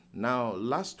Now,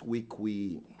 last week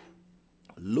we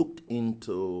looked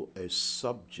into a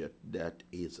subject that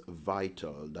is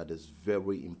vital, that is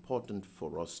very important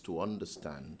for us to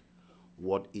understand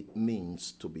what it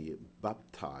means to be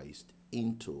baptized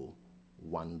into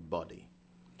one body.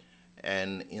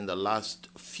 And in the last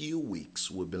few weeks,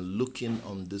 we've been looking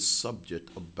on this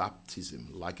subject of baptism.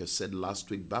 Like I said last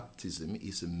week, baptism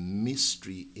is a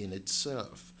mystery in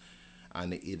itself,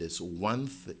 and it is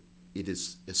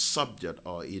a subject,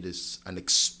 or it is an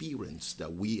experience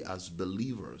that we as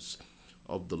believers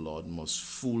of the Lord must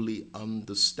fully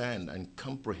understand and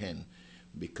comprehend,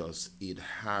 because it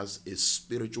has a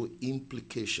spiritual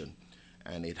implication,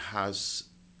 and it has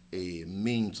a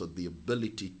means of the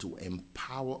ability to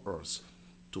empower us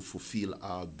to fulfill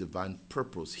our divine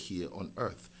purpose here on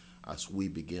earth as we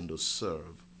begin to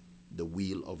serve the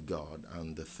will of God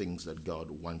and the things that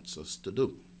God wants us to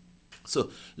do.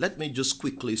 So let me just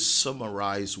quickly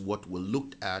summarize what we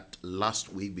looked at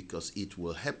last week, because it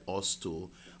will help us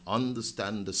to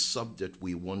understand the subject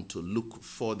we want to look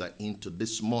further into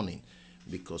this morning,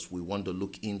 because we want to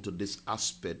look into this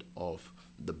aspect of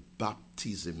the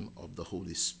baptism of the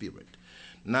Holy Spirit.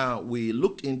 Now, we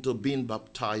looked into being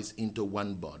baptized into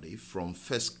one body from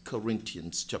 1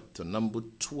 Corinthians chapter number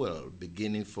 12,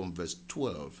 beginning from verse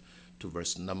 12 to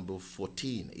verse number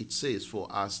 14. It says, "For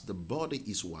as the body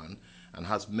is one and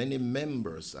has many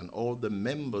members, and all the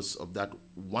members of that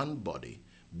one body,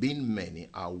 being many,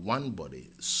 are one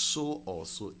body, so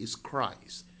also is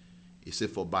Christ." He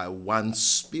said, "For by one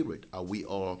Spirit are we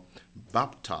all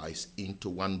baptized into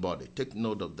one body." Take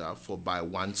note of that. For by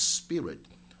one Spirit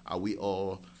are we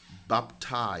all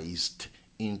baptized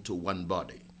into one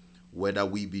body, whether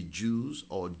we be Jews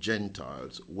or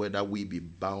Gentiles, whether we be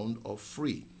bound or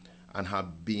free, and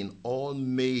have been all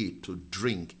made to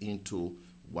drink into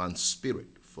one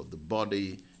Spirit. For the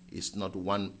body is not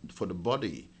one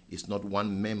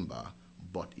member,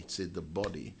 but it says the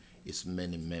body is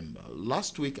many members.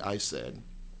 Last week I said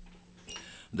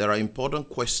there are important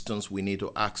questions we need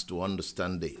to ask to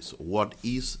understand this. What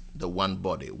is the one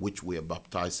body which we are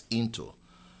baptized into?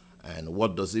 And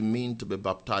what does it mean to be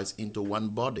baptized into one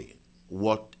body?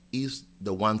 What is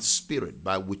the one Spirit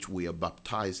by which we are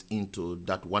baptized into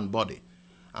that one body?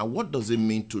 And what does it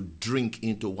mean to drink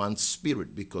into one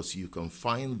Spirit? Because you can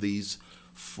find these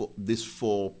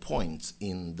 4 points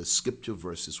in the scripture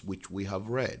verses which we have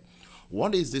read.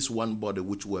 What is this one body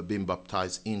which we're being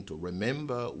baptized into?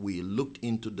 Remember, we looked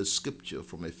into the scripture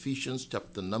from Ephesians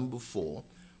chapter number 4,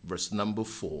 verse number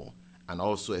 4, and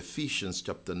also Ephesians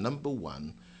chapter number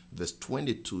 1, verse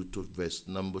 22 to verse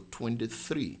number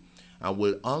 23. And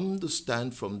we'll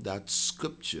understand from that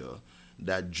scripture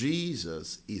that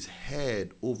Jesus is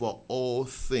head over all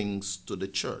things to the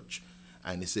church.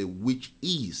 And he said, which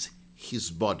is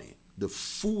his body, the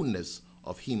fullness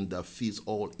of him that fills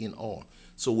all in all.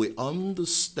 So we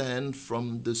understand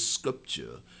from the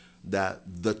scripture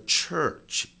that the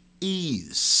church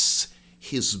is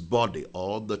his body,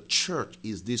 or the church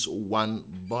is this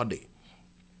one body,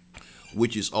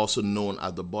 which is also known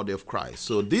as the body of Christ.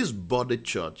 So this body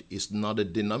church is not a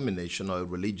denomination or a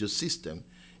religious system.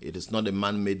 It is not a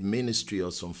man-made ministry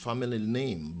or some family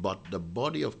name, but the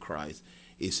body of Christ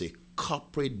is a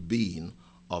corporate being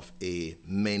of a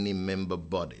many-member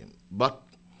body. But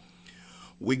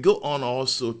we go on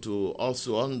also to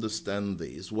understand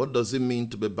this. What does it mean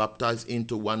to be baptized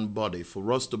into one body?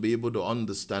 For us to be able to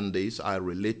understand this, I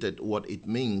related what it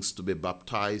means to be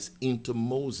baptized into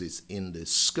Moses in the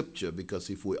scripture, because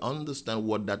if we understand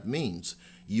what that means,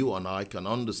 you and I can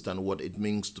understand what it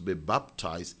means to be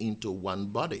baptized into one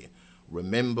body.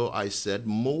 Remember, I said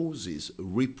Moses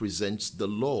represents the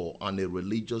law and a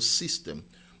religious system,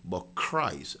 but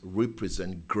Christ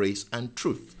represents grace and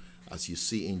truth, as you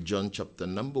see in John chapter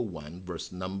number 1,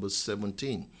 verse number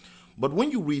 17. But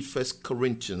when you read 1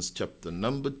 Corinthians chapter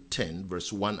number 10,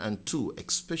 verse 1 and 2,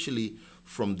 especially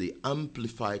from the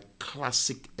Amplified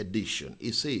Classic Edition,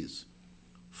 it says,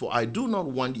 "For I do not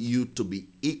want you to be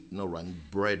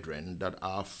ignorant, brethren, that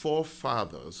our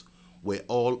forefathers were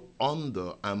all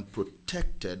under and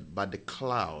protected by the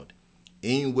cloud,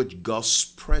 in which God's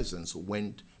presence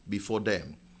went before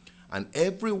them. And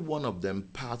every one of them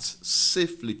passed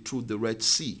safely through the Red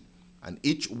Sea, and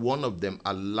each one of them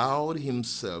allowed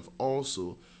himself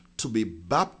also to be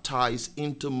baptized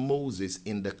into Moses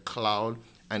in the cloud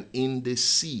and in the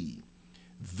sea.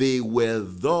 They were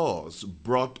thus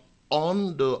brought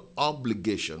under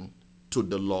obligation to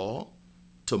the law,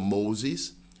 to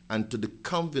Moses, and to the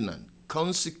covenant,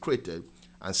 consecrated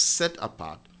and set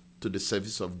apart to the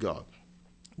service of God."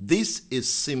 This is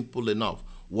simple enough.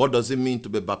 What does it mean to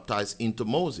be baptized into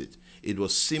Moses? It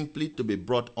was simply to be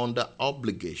brought under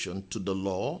obligation to the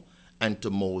law and to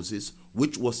Moses,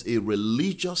 which was a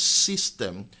religious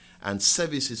system and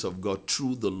services of God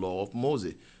through the law of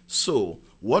Moses. So,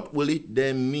 what will it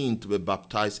then mean to be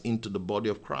baptized into the body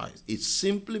of Christ? It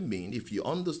simply means, if you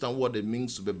understand what it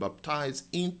means to be baptized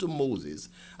into Moses,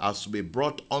 as to be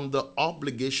brought under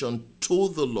obligation to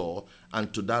the law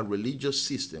and to that religious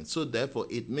system. So therefore,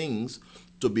 it means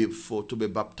to be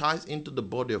baptized into the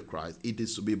body of Christ, it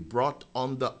is to be brought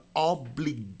under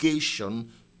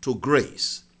obligation to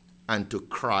grace and to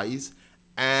Christ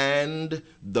and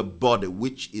the body,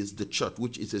 which is the church,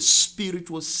 which is a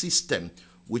spiritual system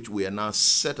which we are now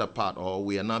set apart, or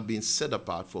we are now being set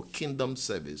apart for kingdom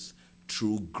service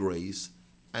through grace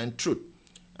and truth.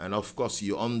 And of course,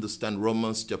 you understand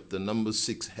Romans chapter number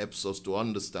 6 helps us to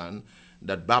understand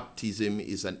that baptism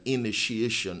is an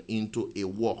initiation into a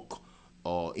walk,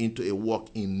 or into a walk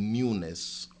in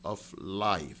newness of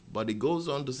life. But it goes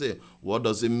on to say, what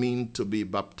does it mean to be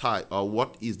baptized, or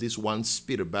what is this one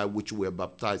spirit by which we are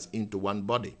baptized into one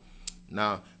body?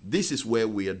 Now, this is where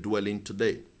we are dwelling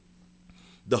today.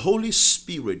 The Holy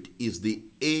Spirit is the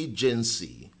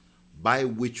agency by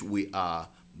which we are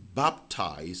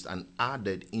baptized and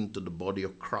added into the body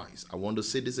of Christ. I want to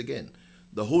say this again.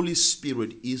 The Holy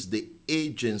Spirit is the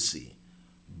agency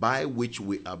by which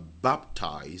we are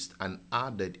baptized and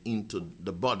added into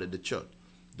the body, the church.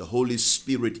 The Holy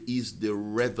Spirit is the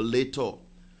revelator,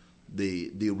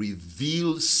 the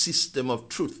revealed system of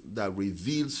truth that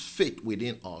reveals faith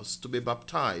within us to be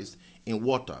baptized in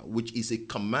water, which is a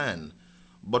command.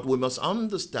 But we must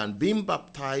understand, being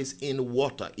baptized in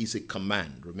water is a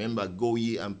command. Remember, go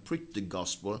ye and preach the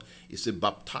gospel. It's a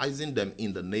baptizing them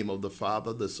in the name of the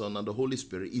Father, the Son, and the Holy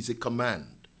Spirit is a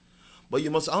command. But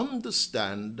you must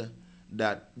understand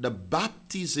that the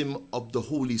baptism of the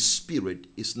Holy Spirit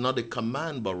is not a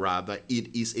command, but rather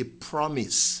it is a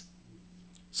promise.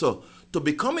 So, to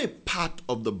become a part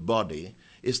of the body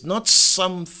is not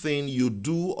something you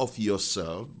do of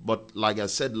yourself, but like I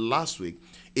said last week,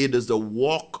 it is the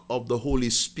work of the Holy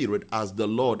Spirit as the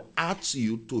Lord adds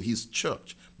you to his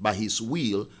church by his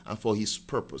will and for his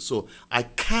purpose. So I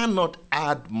cannot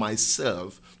add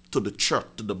myself to the church,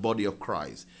 to the body of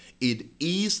Christ. It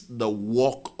is the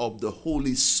work of the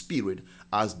Holy Spirit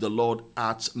as the Lord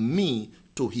adds me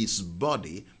to his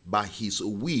body by his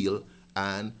will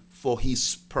and for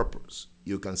his purpose.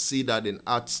 You can see that in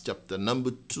Acts chapter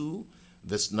number 2,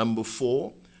 verse number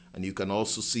 4. And you can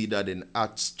also see that in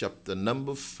Acts chapter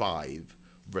number 5,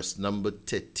 verse number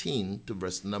 13 to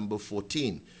verse number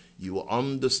 14. You will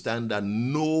understand that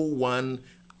no one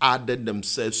added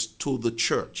themselves to the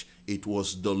church. It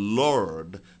was the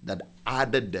Lord that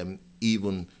added them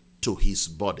even to his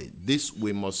body. This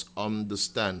we must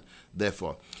understand,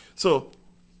 therefore. So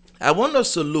I want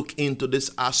us to look into this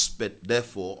aspect,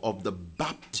 therefore, of the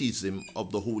baptism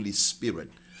of the Holy Spirit.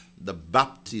 The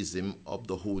baptism of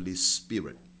the Holy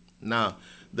Spirit. Now,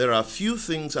 there are a few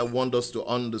things I want us to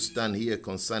understand here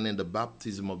concerning the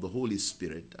baptism of the Holy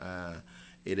Spirit.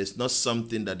 It is not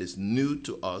something that is new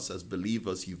to us as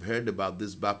believers. You've heard about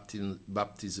this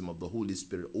baptism of the Holy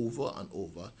Spirit over and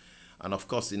over. And of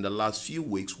course, in the last few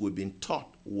weeks, we've been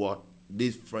taught what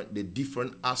the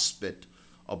different aspect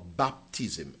of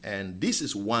baptism. And this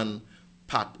is one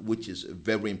part which is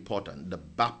very important, the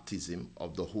baptism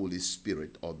of the Holy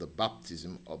Spirit, or the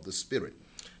baptism of the Spirit.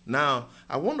 Now,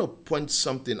 I want to point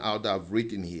something out that I've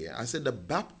written here. I said the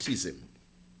baptism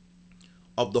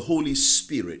of the Holy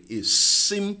Spirit is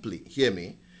simply, hear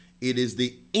me, it is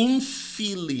the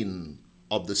infilling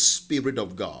of the Spirit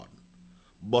of God.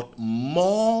 But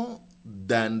more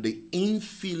than the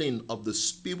infilling of the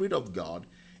Spirit of God,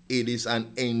 it is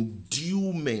an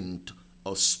endowment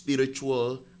of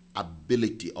spiritual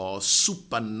ability or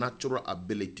supernatural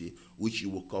ability, which you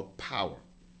will call power.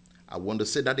 I want to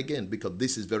say that again because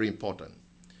this is very important.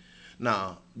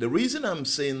 Now, the reason I'm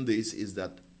saying this is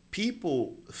that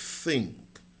people think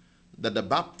that the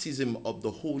baptism of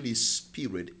the Holy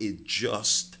Spirit is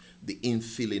just the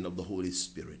infilling of the Holy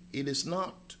Spirit. It is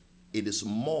not. It is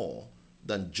more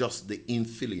than just the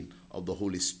infilling of the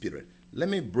Holy Spirit. Let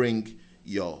me bring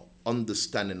your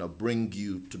understanding or bring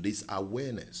you to this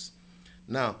awareness.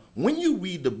 Now, when you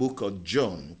read the book of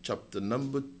John, chapter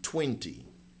number 20,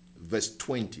 verse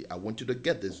 20, I want you to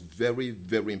get this, very,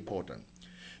 very important.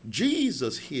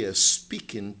 Jesus here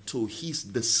speaking to his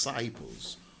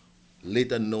disciples,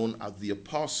 later known as the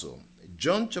apostle.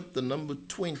 John chapter number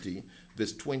 20,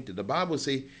 verse 20, the Bible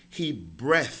says, he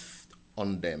breathed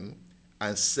on them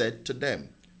and said to them,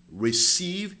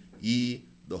 receive ye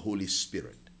the Holy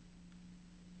Spirit.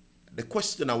 The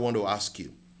question I want to ask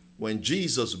you, when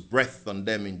Jesus breathed on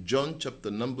them in John chapter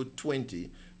number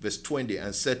 20, verse 20,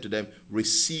 and said to them,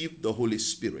 receive the Holy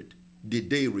Spirit.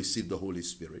 Did they receive the Holy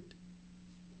Spirit?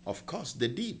 Of course they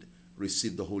did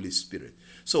receive the Holy Spirit.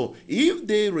 So if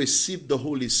they received the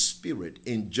Holy Spirit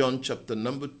in John chapter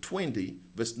number 20,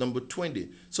 verse number 20,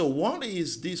 so what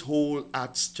is this whole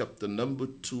Acts chapter number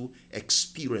 2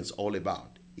 experience all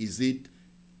about? Is it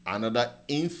another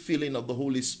infilling of the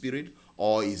Holy Spirit,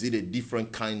 or is it a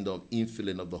different kind of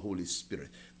infilling of the Holy Spirit?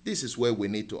 This is where we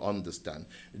need to understand.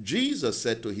 Jesus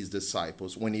said to his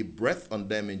disciples, when he breathed on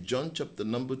them in John chapter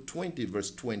number 20, verse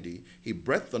 20, he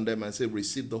breathed on them and said,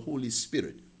 receive the Holy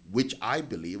Spirit, which I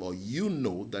believe, or you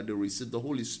know, that they received the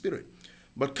Holy Spirit.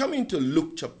 But coming to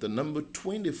Luke chapter number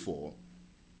 24,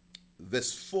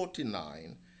 verse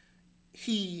 49,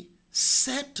 he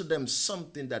said to them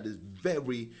something that is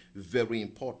very, very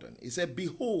important. He said,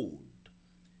 behold,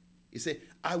 he said,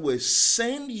 I will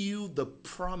send you the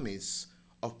promise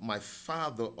of my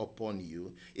Father upon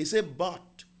you. He said,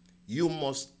 but you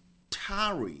must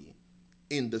tarry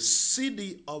in the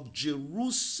city of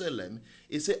Jerusalem.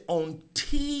 He said,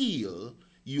 until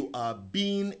you are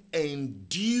being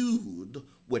endued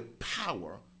with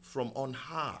power from on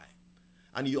high.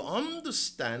 And you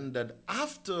understand that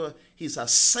after his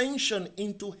ascension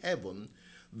into heaven,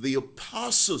 the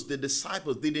apostles, the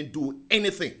disciples, didn't do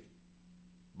anything.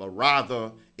 But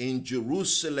rather, in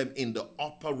Jerusalem, in the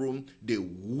upper room, they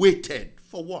waited.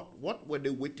 For what? What were they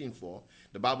waiting for?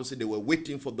 The Bible said they were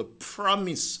waiting for the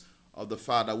promise of the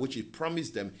Father, which he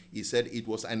promised them. He said it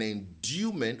was an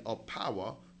endowment of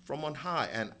power from on high.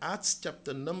 And Acts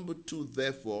chapter number 2,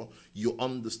 therefore, you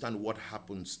understand what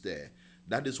happens there.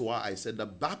 That is why I said the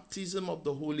baptism of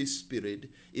the Holy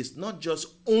Spirit is not just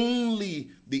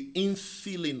only the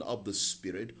infilling of the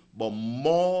Spirit, but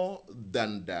more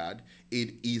than that,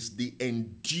 it is the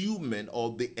endowment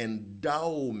or the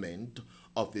endowment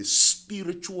of a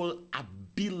spiritual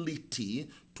ability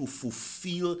to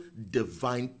fulfill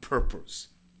divine purpose.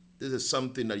 This is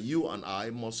something that you and I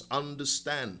must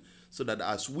understand, so that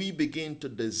as we begin to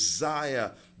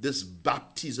desire this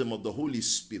baptism of the Holy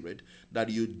Spirit, that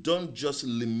you don't just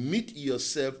limit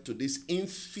yourself to this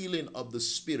infilling of the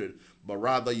Spirit, but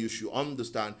rather you should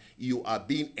understand you are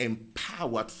being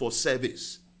empowered for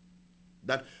service.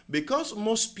 That because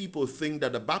most people think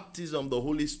that the baptism of the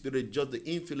Holy Spirit, just the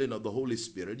infilling of the Holy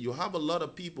Spirit, you have a lot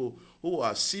of people who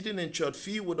are sitting in church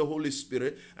filled with the Holy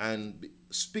Spirit and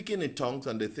speaking in tongues,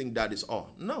 and they think that is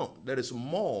all. No, there is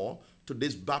more to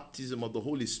this baptism of the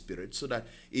Holy Spirit, so that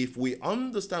if we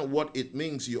understand what it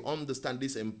means, you understand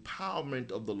this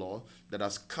empowerment of the Lord that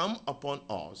has come upon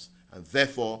us, and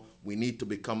therefore we need to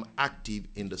become active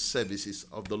in the services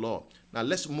of the Lord. Now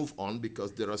let's move on,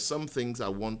 because there are some things I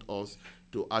want us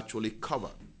to actually cover.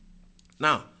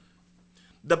 Now,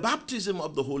 the baptism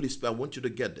of the Holy Spirit, I want you to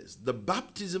get this. The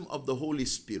baptism of the Holy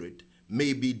Spirit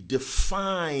may be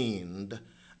defined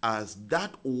as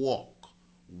that walk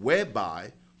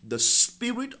whereby the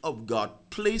Spirit of God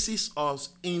places us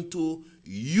into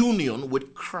union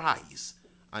with Christ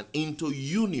and into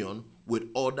union with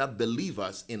other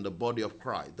believers in the body of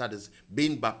Christ. That is,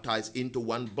 being baptized into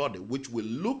one body, which we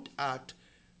looked at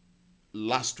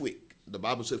last week. The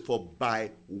Bible says, for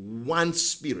by one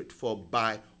Spirit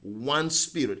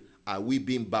are we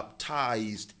being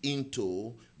baptized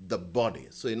into the body.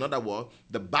 So in other words,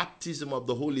 the baptism of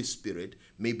the Holy Spirit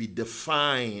may be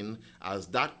defined as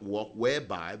that walk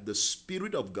whereby the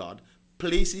Spirit of God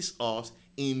places us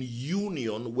in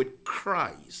union with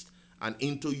Christ and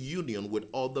into union with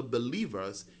other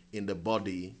believers in the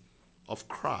body of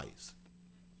Christ.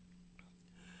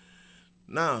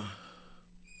 Now,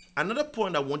 another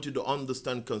point I want you to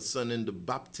understand concerning the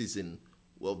baptism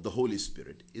of the Holy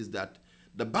Spirit is that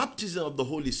the baptism of the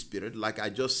Holy Spirit, like I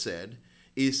just said,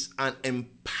 is an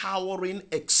empowering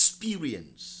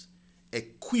experience,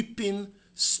 equipping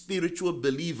spiritual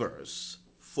believers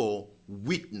for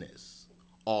witness,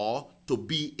 or to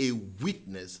be a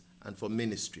witness and for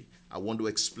ministry. I want to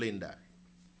explain that.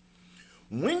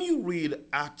 When you read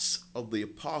Acts of the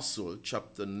Apostle,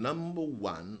 chapter number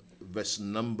 1, verse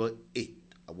number 8,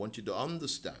 I want you to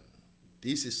understand.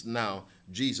 This is now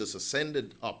Jesus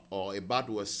ascended up, or about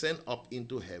to ascend up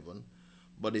into heaven.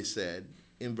 But he said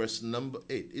in verse number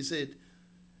 8, he said,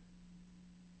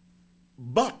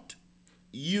 but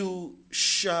you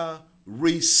shall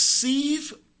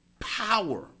receive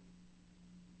power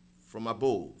from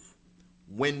above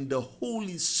when the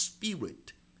Holy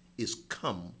Spirit is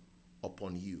come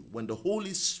upon you. When the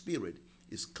Holy Spirit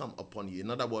is come upon you.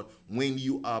 In other words, when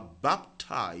you are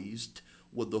baptized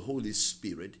with the Holy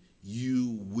Spirit,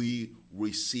 you will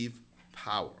receive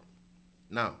power.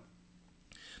 Now,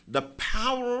 The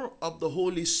power of the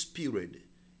Holy Spirit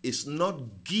is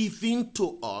not given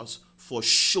to us for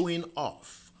showing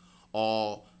off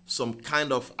or some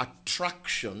kind of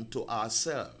attraction to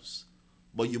ourselves.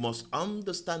 But you must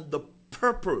understand the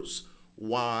purpose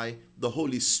why the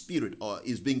Holy Spirit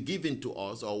is being given to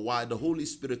us, or why the Holy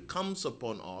Spirit comes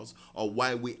upon us, or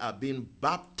why we are being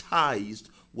baptized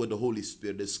with the Holy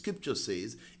Spirit. The scripture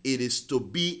says it is to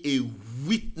be a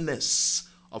witness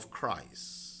of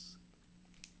Christ.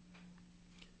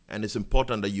 And it's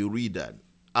important that you read that.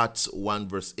 Acts 1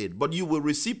 verse 8. But you will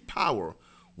receive power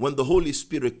when the Holy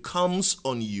Spirit comes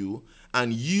on you,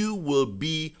 and you will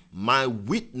be my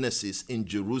witnesses in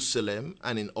Jerusalem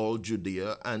and in all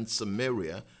Judea and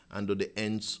Samaria and to the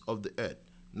ends of the earth.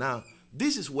 Now,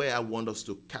 this is where I want us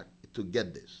to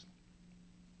get this.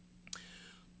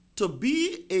 To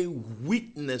be a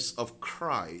witness of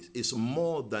Christ is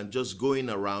more than just going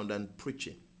around and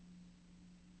preaching.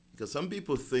 Because some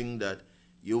people think that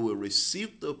you will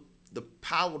receive the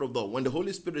power of the Lord. When the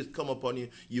Holy Spirit come upon you,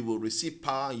 you will receive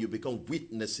power and you become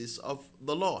witnesses of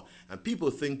the Lord. And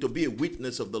people think to be a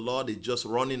witness of the Lord is just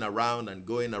running around and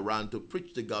going around to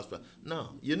preach the gospel.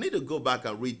 No, you need to go back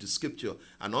and read the scripture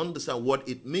and understand what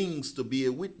it means to be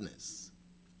a witness.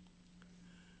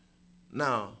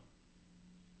 Now,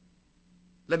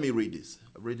 let me read this.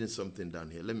 I'm reading something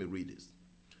down here. Let me read this.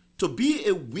 To be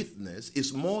a witness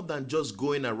is more than just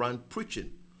going around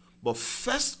preaching. But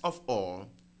first of all,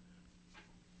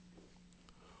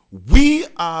 we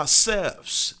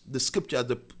ourselves, the scripture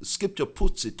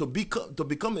puts it, to be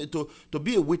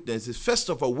a witness is, first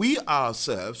of all, we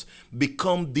ourselves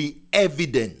become the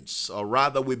evidence, or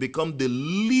rather we become the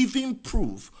living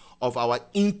proof of our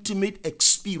intimate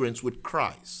experience with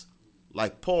Christ.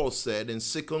 Like Paul said in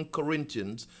 2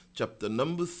 Corinthians chapter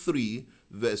number 3,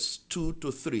 verse 2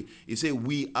 to 3, he said,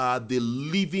 we are the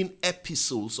living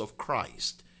epistles of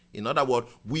Christ. In other words,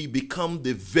 we become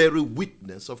the very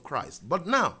witness of Christ. But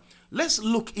now, let's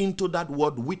look into that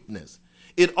word witness.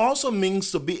 It also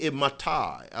means to be a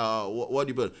martyr. What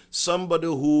do you mean? Somebody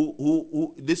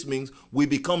who, this means we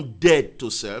become dead to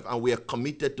self and we are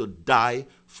committed to die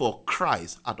for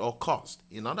Christ at all cost.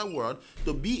 In other words,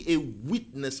 to be a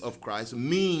witness of Christ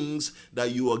means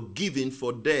that you are given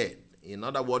for dead. In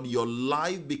other words, your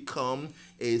life becomes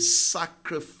a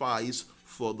sacrifice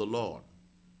for the Lord.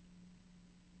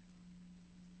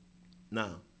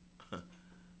 Now,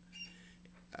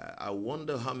 I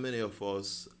wonder how many of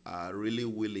us are really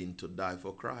willing to die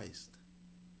for Christ.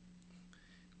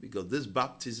 Because this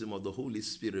baptism of the Holy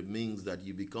Spirit means that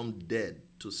you become dead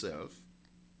to self.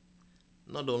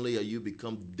 Not only are you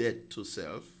become dead to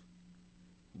self,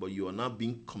 but you are now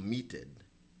being committed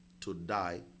to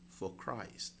die for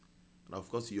Christ. And of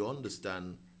course, you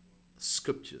understand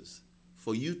scriptures.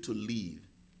 For you to live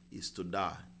is to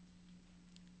die.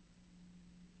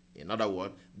 In other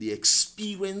words, the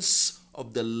experience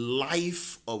of the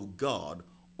life of God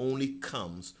only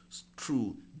comes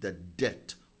through the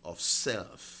death of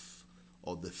self,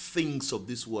 or the things of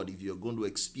this world, if you're going to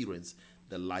experience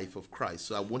the life of Christ.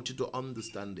 So I want you to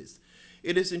understand this.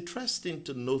 It is interesting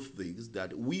to note this,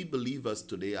 that we believers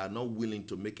today are not willing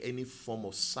to make any form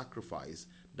of sacrifice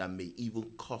that may even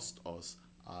cost us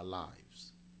our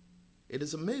lives. It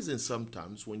is amazing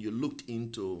sometimes when you looked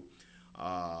into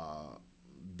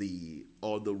the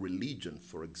other religion,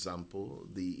 for example,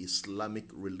 the Islamic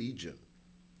religion,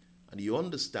 and you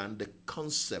understand the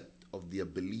concept of their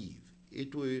belief.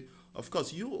 It will, of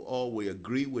course, you all will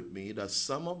agree with me that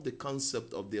some of the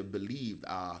concept of their belief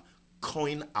are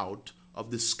coined out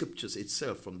of the scriptures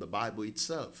itself, from the Bible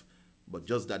itself, but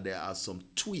just that there are some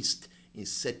twists in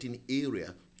certain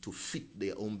area to fit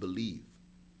their own belief.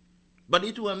 But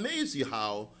it will amaze you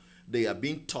how they are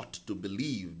being taught to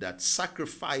believe that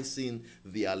sacrificing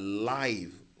their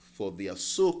life for their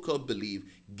so-called belief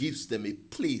gives them a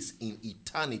place in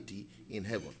eternity in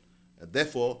heaven. And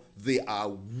therefore, they are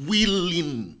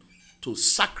willing to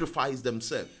sacrifice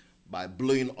themselves by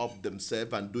blowing up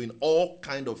themselves and doing all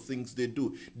kind of things they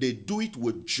do. They do it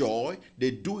with joy,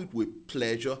 they do it with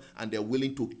pleasure, and they're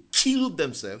willing to kill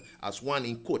themselves as one,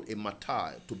 in quote, a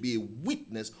martyr, to be a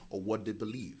witness of what they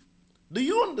believe. Do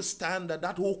you understand that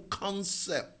that whole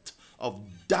concept of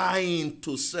dying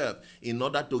to self in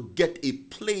order to get a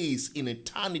place in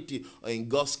eternity or in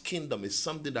God's kingdom is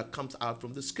something that comes out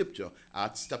from the scripture?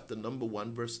 Acts chapter number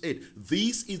 1 verse 8.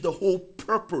 This is the whole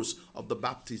purpose of the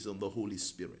baptism of the Holy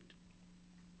Spirit.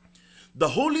 The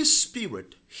Holy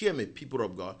Spirit, hear me, people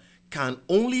of God, can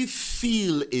only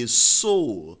fill a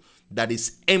soul that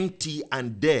is empty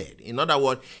and dead. In other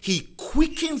words, he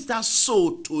quickens that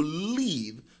soul to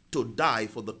live, to die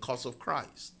for the cause of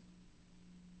Christ.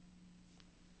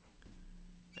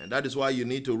 And that is why you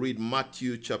need to read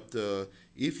Matthew chapter,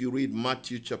 if you read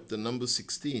Matthew chapter number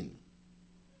 16,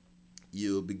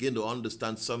 you begin to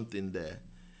understand something there,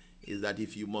 is that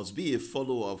if you must be a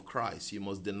follower of Christ, you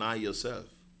must deny yourself.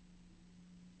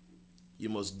 You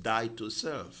must die to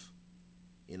self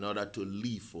in order to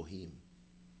live for him.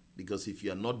 Because if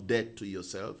you are not dead to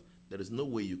yourself, there is no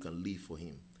way you can live for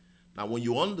him. Now, when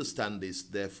you understand this,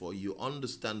 therefore, you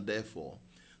understand, therefore,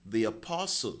 the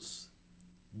apostles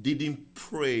didn't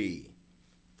pray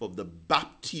for the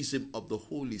baptism of the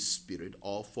Holy Spirit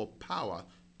or for power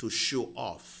to show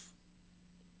off.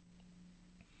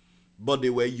 But they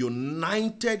were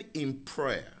united in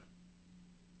prayer,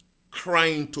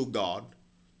 crying to God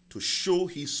to show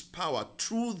his power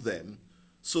through them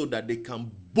so that they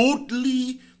can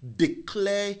boldly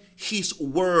declare his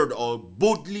word or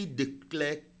boldly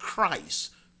declare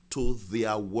Christ to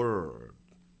their word.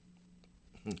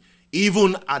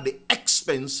 Even at the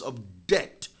expense of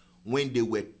death when they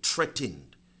were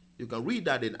threatened. You can read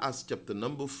that in Acts chapter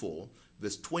number 4,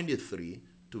 verse 23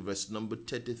 to verse number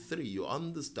 33. You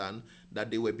understand that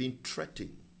they were being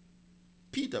threatened.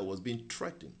 Peter was being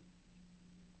threatened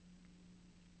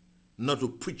not to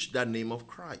preach that name of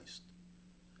Christ.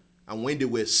 And when they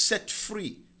were set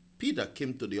free, Peter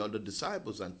came to the other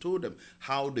disciples and told them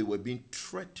how they were being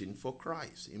threatened for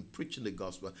Christ in preaching the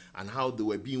gospel, and how they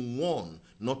were being warned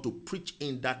not to preach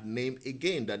in that name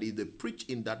again, that if they preach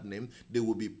in that name, they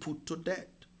will be put to death.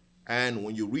 And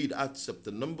when you read Acts chapter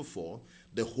number 4,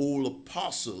 the whole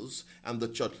apostles and the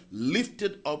church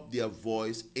lifted up their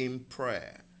voice in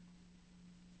prayer.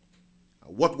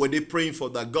 What were they praying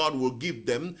for? That God will give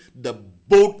them the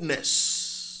boldness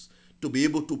to be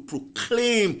able to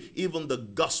proclaim even the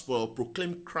gospel,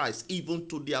 proclaim Christ even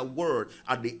to their word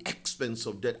at the expense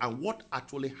of death. And what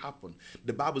actually happened?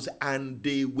 The Bible says, and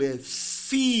they were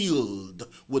filled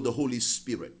with the Holy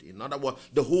Spirit. In other words,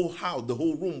 the whole house, the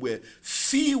whole room were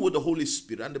filled with the Holy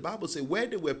Spirit. And the Bible says where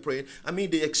they were praying,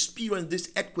 they experienced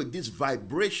this earthquake, this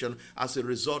vibration as a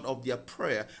result of their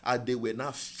prayer, as they were now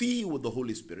filled with the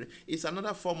Holy Spirit. It's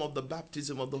another form of the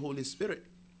baptism of the Holy Spirit.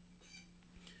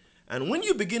 And when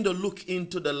you begin to look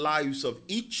into the lives of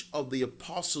each of the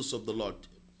apostles of the Lord,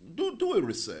 do a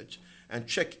research and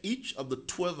check each of the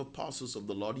 12 apostles of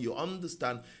the Lord, you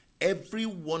understand every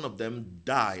one of them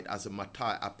died as a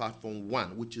martyr apart from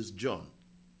one, which is John.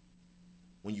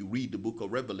 When you read the book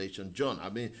of Revelation, John,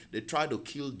 they tried to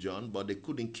kill John, but they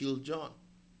couldn't kill John.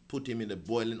 Put him in the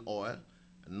boiling oil,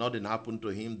 and nothing happened to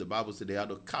him. The Bible said they had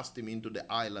to cast him into the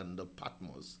island of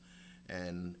Patmos,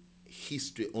 and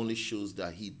history only shows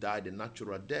that he died a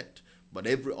natural death, but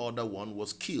every other one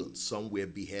was killed. Some were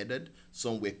beheaded,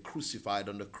 some were crucified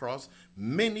on the cross.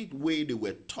 Many ways they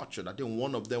were tortured. I think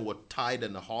one of them was tied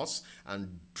in a horse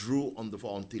and drew on the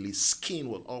floor until his skin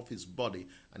was off his body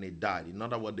and he died. In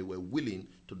other words, they were willing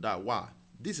to die. Why?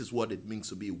 This is what it means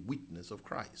to be a witness of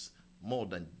Christ, more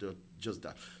than just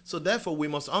that. So therefore, we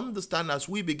must understand as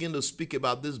we begin to speak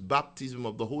about this baptism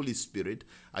of the Holy Spirit,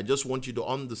 I just want you to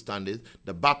understand it.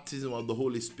 The baptism of the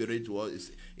Holy Spirit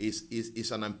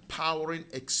is an empowering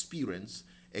experience,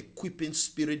 equipping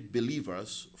spirit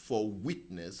believers for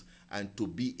witness and to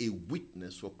be a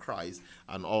witness for Christ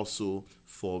and also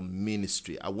for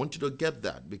ministry. I want you to get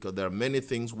that because there are many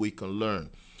things we can learn.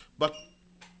 But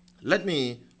let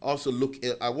me also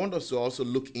I want us to also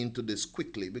look into this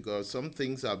quickly because some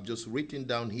things I've just written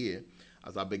down here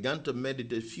as I began to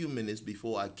meditate a few minutes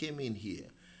before I came in here.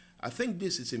 I think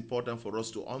this is important for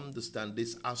us to understand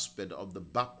this aspect of the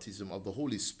baptism of the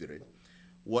Holy Spirit,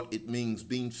 what it means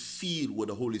being filled with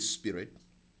the Holy Spirit.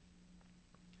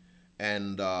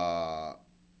 And I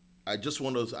just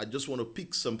want to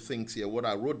pick some things here. What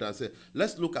I wrote down, I said,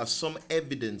 let's look at some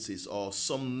evidences or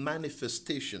some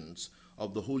manifestations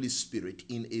of the Holy Spirit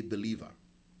in a believer.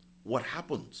 What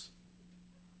happens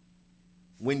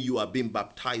when you are being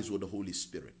baptized with the Holy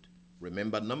Spirit?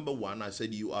 Remember, number one, I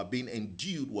said you are being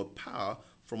endued with power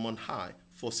from on high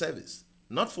for service.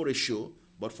 Not for a show,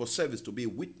 but for service, to be a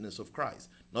witness of Christ.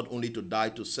 Not only to die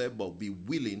to serve, but be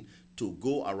willing to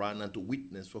go around and to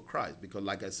witness for Christ. Because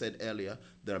like I said earlier,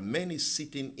 there are many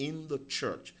sitting in the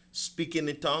church, speaking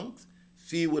in tongues,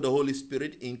 filled with the Holy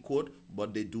Spirit, in quote,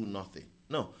 but they do nothing.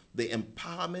 No, the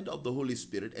empowerment of the Holy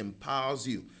Spirit empowers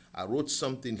you. I wrote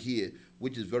something here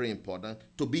which is very important,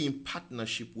 to be in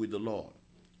partnership with the Lord.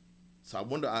 So I'm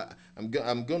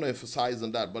going to emphasize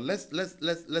on that, but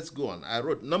let's go on. I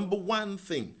wrote number one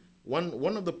thing.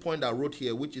 One of the point I wrote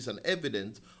here, which is an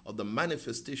evidence of the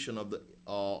manifestation of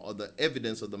the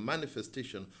evidence of the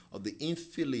manifestation of the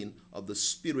infilling of the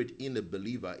Spirit in a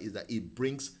believer, is that it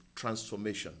brings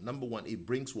transformation. Number one, it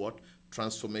brings what?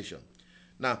 Transformation.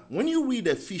 Now, when you read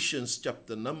Ephesians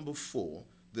chapter number 4,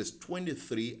 verse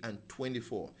 23 and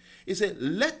 24, it says,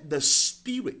 let the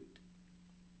Spirit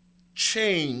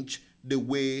change the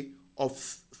way of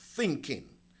thinking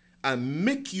and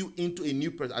make you into a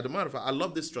new person. As a matter of fact, I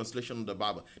love this translation of the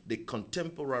Bible, the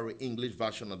contemporary English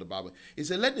version of the Bible. It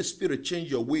said, let the Spirit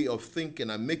change your way of thinking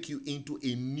and make you into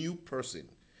a new person.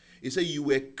 It said, you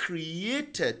were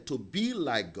created to be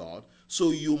like God,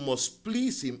 so you must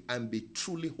please Him and be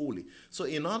truly holy. So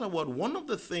in other words, one of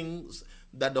the things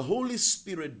that the Holy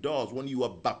Spirit does when you are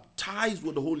baptized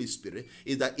with the Holy Spirit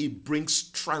is that it brings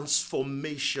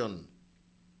transformation.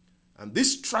 And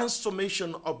this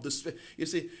transformation of the Spirit, you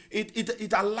see,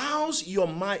 it allows your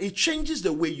mind, it changes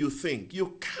the way you think.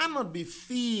 You cannot be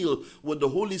filled with the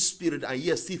Holy Spirit and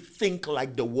yet still think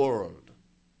like the world.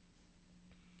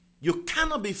 You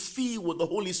cannot be filled with the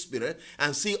Holy Spirit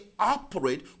and still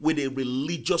operate with a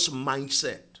religious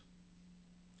mindset.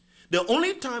 The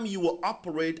only time you will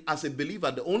operate as a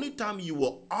believer, the only time you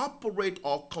will operate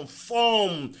or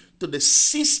conform to the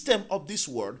system of this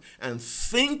world and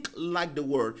think like the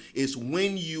world is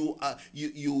when you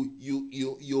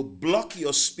block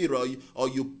your spirit, or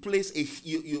you place a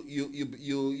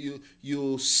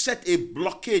you set a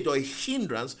blockade or a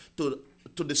hindrance to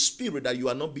the Spirit, that you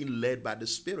are not being led by the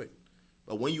Spirit.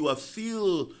 But when you are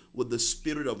filled with the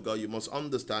Spirit of God, you must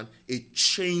understand it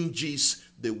changes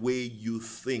the way you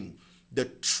think. The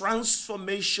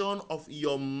transformation of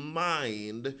your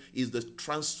mind is the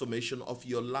transformation of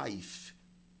your life.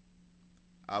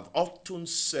 I've often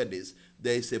said this,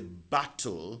 there is a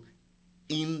battle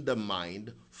in the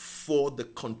mind for the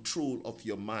control of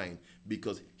your mind,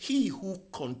 because he who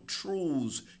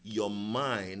controls your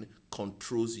mind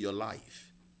controls your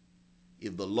life.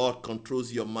 If the Lord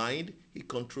controls your mind, He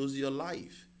controls your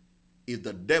life. If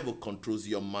the devil controls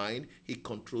your mind, he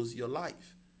controls your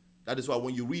life. That is why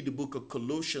when you read the book of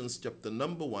Colossians chapter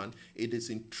number 1, it is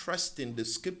interesting. The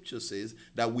scripture says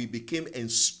that we became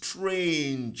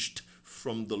estranged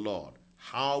from the Lord.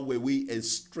 How were we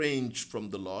estranged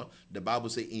from the Lord? The Bible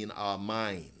says in our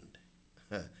mind.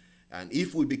 And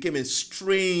if we became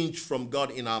estranged from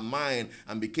God in our mind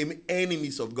and became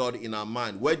enemies of God in our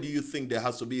mind, where do you think there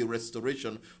has to be a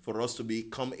restoration for us to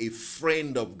become a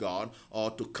friend of God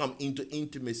or to come into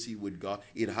intimacy with God?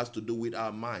 It has to do with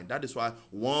our mind. That is why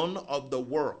one of the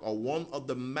work or one of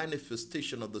the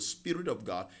manifestation of the Spirit of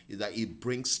God is that it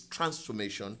brings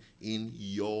transformation in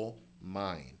your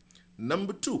mind.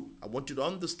 Number 2, I want you to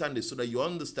understand this so that you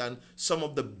understand some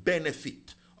of the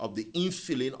benefit of the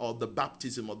infilling of the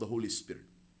baptism of the Holy Spirit.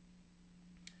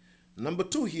 Number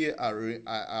 2 here,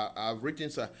 I've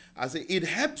written, I say it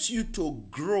helps you to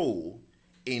grow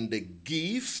in the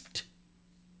gift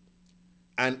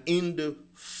and in the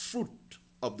fruit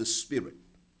of the Spirit.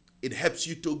 It helps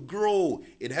you to grow.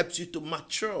 It helps you to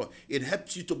mature. It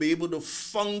helps you to be able to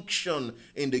function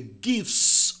in the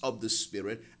gifts of the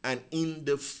Spirit and in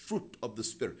the fruit of the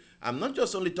Spirit. I'm not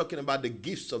just only talking about the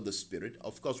gifts of the Spirit.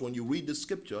 Of course, when you read the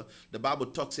scripture, the Bible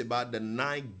talks about the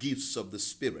 9 gifts of the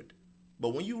Spirit. But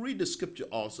when you read the scripture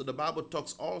also, the Bible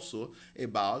talks also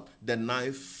about the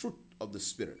 9 fruit of the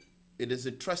Spirit. It is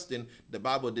interesting, the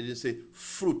Bible didn't say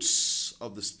fruits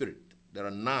of the Spirit. There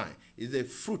are 9. It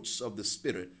says fruits of the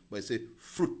Spirit, but it says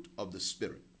fruit of the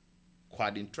Spirit.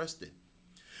 Quite interesting.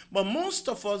 But most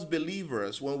of us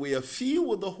believers, when we are filled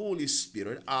with the Holy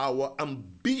Spirit, our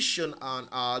ambition and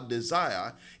our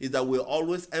desire is that we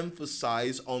always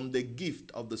emphasize on the gift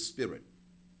of the Spirit.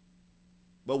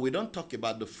 But we don't talk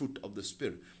about the fruit of the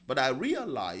Spirit. But I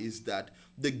realize that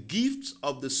the gifts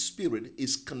of the Spirit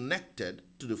is connected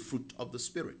to the fruit of the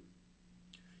Spirit.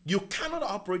 You cannot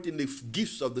operate in the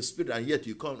gifts of the Spirit and yet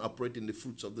you can't operate in the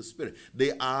fruits of the Spirit.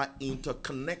 They are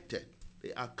interconnected.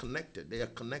 They are connected. They are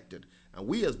connected. And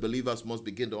we as believers must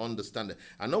begin to understand it.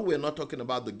 I know we're not talking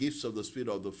about the gifts of the Spirit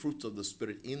or the fruits of the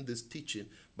Spirit in this teaching,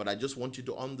 but I just want you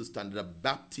to understand the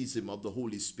baptism of the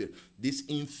Holy Spirit, this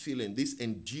infilling, this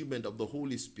endowment of the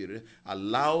Holy Spirit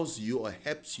allows you or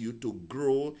helps you to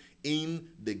grow in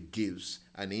the gifts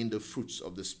and in the fruits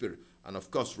of the Spirit. And of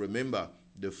course, remember,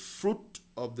 the fruit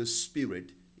of the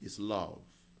Spirit is love,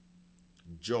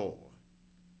 joy,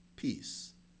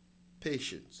 peace,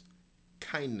 patience,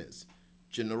 kindness,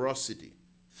 generosity,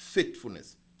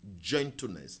 faithfulness,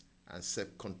 gentleness, and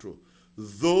self-control.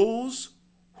 Those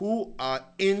who are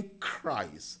in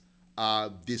Christ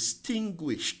are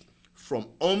distinguished from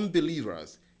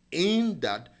unbelievers in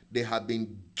that they have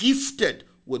been gifted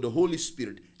with the Holy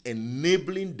Spirit,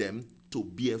 enabling them to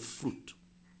bear fruit.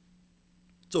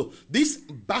 So this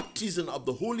baptism of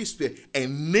the Holy Spirit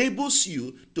enables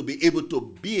you to be able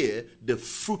to bear the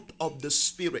fruit of the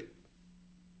Spirit.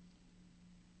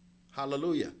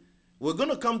 Hallelujah. We're going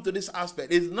to come to this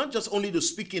aspect. It's not just only to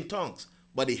speak in tongues,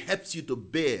 but it helps you to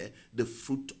bear the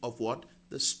fruit of what?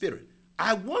 The Spirit.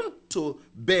 I want to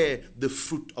bear the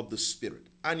fruit of the Spirit.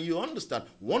 And you understand,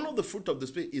 one of the fruit of the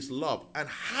Spirit is love. And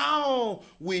how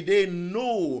will they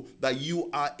know that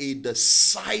you are a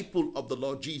disciple of the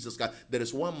Lord Jesus Christ? There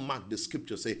is one mark the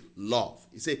scripture say, love.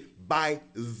 It say, by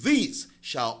this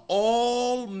shall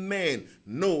all men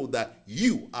know that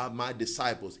you are my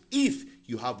disciples, if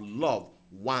you have love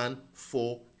one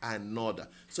for another.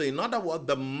 So in other words,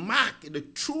 the mark, the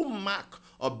true mark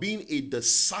of being a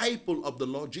disciple of the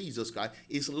Lord Jesus Christ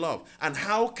is love. And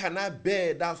how can I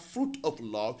bear that fruit of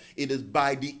love? It is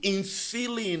by the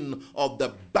infilling of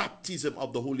the baptism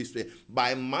of the Holy Spirit.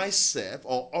 By myself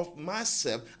or of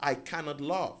myself, I cannot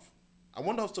love. I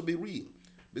want us to be real,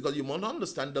 because you must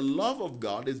understand the love of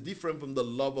God is different from the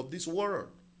love of this world.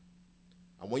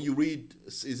 And when you read,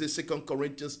 is it 2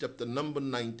 Corinthians chapter number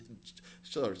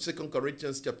 2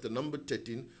 Corinthians chapter number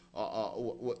 13,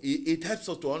 it helps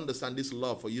us to understand this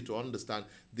love, for you to understand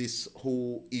this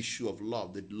whole issue of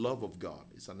love, the love of God.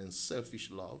 It's an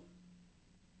unselfish love.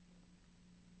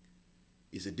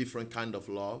 It's a different kind of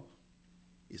love.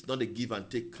 It's not a give and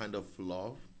take kind of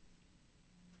love.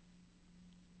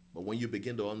 But when you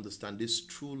begin to understand this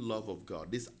true love of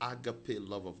God, this agape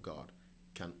love of God,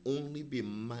 can only be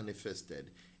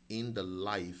manifested in the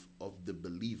life of the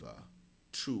believer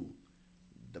through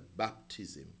the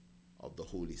baptism of the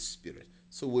Holy Spirit.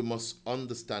 So we must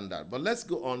understand that. But let's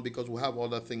go on, because we have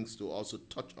other things to also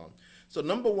touch on. So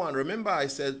number one, remember I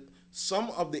said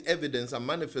some of the evidence and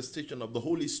manifestation of the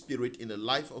Holy Spirit in the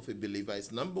life of a believer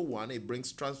is, number one, it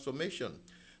brings transformation.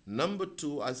 Number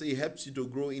two, I say it helps you to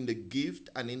grow in the gift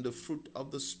and in the fruit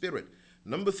of the Spirit.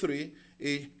 Number three,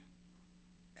 it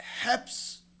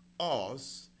helps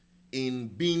us in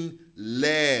being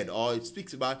led, or it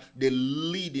speaks about the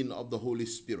leading of the Holy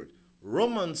Spirit.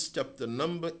 Romans chapter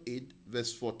number 8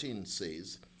 verse 14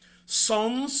 says,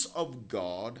 sons of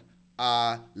God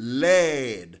are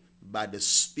led by the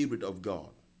Spirit of God.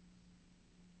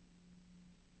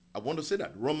 I want to say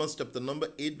that. Romans chapter number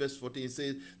 8 verse 14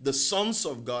 says, the sons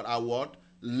of God are what?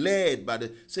 Led by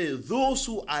the, say, those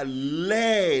who are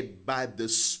led by the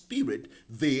Spirit,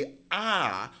 they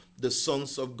are the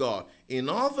sons of God. In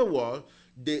other words,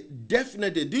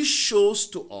 definitely this shows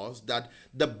to us that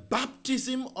the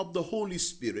baptism of the Holy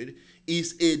Spirit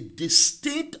is a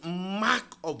distinct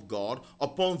mark of God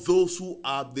upon those who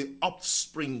are the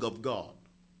offspring of God.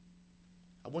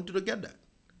 I want you to get that.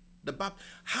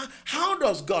 How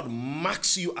does God mark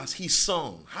you as his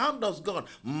son? How does God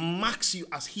mark you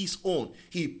as his own?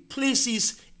 He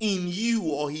places in you,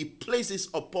 or he places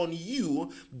upon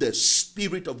you, the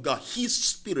Spirit of God. His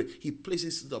Spirit, he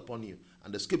places it upon you.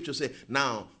 And the scripture says,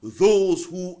 now those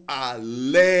who are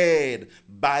led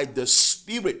by the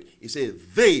Spirit, he says,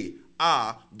 they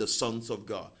are the sons of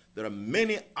God. There are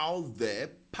many out there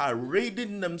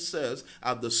parading themselves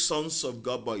as the sons of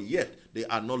God, but yet they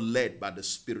are not led by the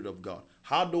Spirit of God.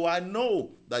 How do I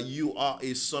know that you are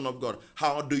a son of God?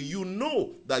 How do you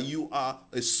know that you are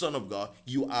a son of God?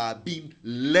 You are being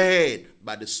led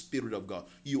by the Spirit of God.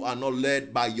 You are not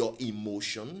led by your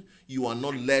emotion. You are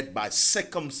not led by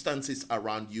circumstances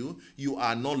around you. You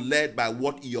are not led by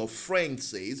what your friend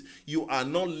says. You are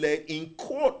not led in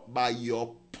court by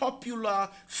your popular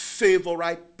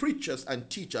favorite preachers and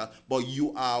teacher, but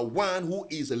you are one who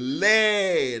is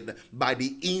led by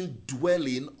the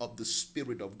indwelling of the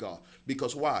Spirit of God.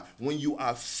 Because why? When you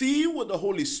are filled with the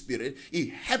Holy Spirit,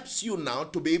 it helps you now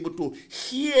to be able to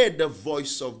hear the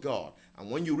voice of God.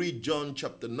 And when you read John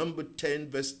chapter number 10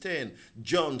 verse 10,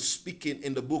 John speaking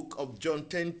in the book of John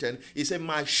 10:10, he said,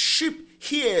 my sheep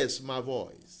hears my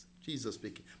voice. Jesus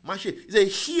speaking. My sheep, he said,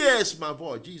 hears my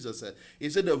voice. Jesus said,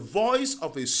 he said, the voice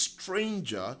of a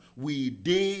stranger we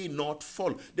they not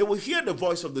follow. They will hear the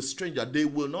voice of the stranger, they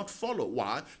will not follow.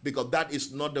 Why? Because that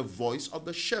is not the voice of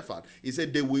the shepherd. He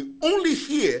said they will only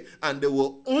hear and they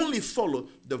will only follow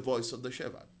the voice of the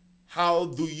shepherd. How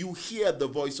do you hear the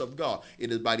voice of God?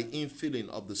 It is by the infilling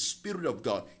of the Spirit of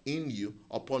God in you,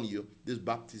 upon you, this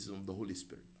baptism of the Holy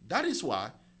Spirit. That is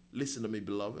why, listen to me,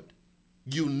 beloved,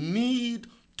 you need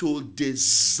to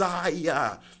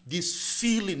desire this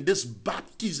feeling, this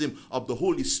baptism of the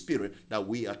Holy Spirit that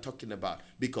we are talking about,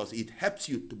 because it helps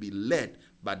you to be led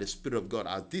by the Spirit of God,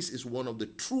 as this is one of the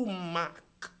true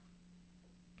mark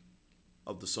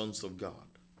of the sons of God.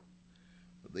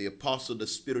 The apostle, the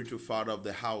spiritual father of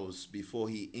the house, before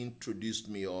he introduced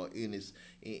me, or in his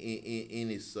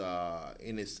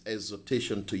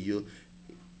exhortation to you,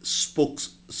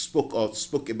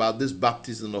 spoke about this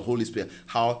baptism in the Holy Spirit,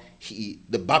 how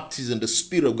the baptism, the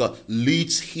Spirit of God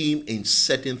leads him in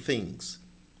certain things.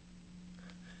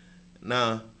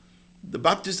 Now, the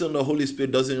baptism in the Holy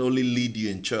Spirit doesn't only lead you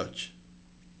in church.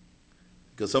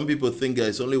 Because some people think that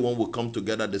it's only when we come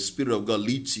together, the Spirit of God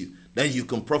leads you. Then you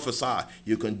can prophesy.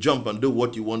 You can jump and do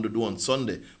what you want to do on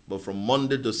Sunday. But from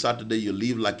Monday to Saturday, you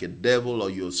live like a devil, or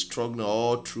you're struggling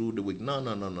all through the week. No.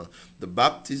 The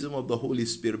baptism of the Holy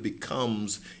Spirit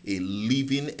becomes a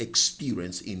living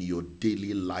experience in your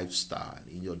daily lifestyle,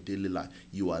 in your daily life.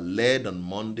 You are led on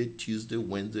Monday, Tuesday,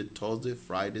 Wednesday, Thursday,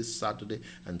 Friday, Saturday,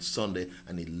 and Sunday,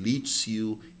 and it leads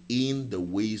you in the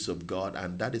ways of God,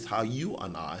 and that is how you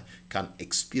and I can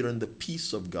experience the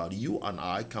peace of God. You and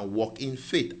I can walk in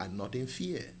faith and not in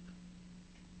fear.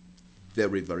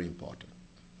 Very, very important.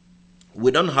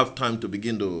 We don't have time to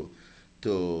begin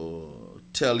to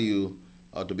tell you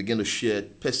or to begin to share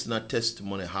personal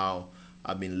testimony how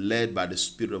I've been led by the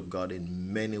Spirit of God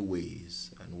in many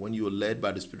ways. And when you're led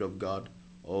by the Spirit of God,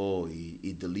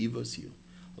 He delivers you.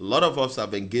 A lot of us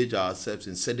have engaged ourselves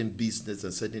in certain business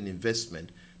and certain investment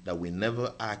that we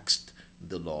never asked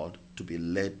the Lord to be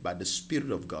led by the Spirit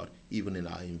of God, even in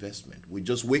our investment. We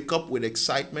just wake up with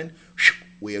excitement,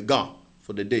 we are gone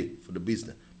for the day, for the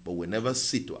business. But we never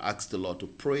sit to ask the Lord to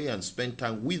pray and spend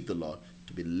time with the Lord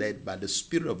to be led by the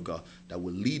Spirit of God that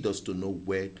will lead us to know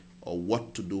where or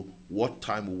what to do, what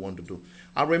time we want to do.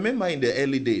 I remember in the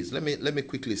early days, let me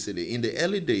quickly say that in the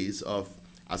early days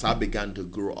as I began to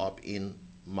grow up in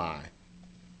my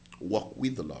walk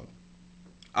with the Lord,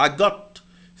 I got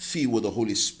filled with the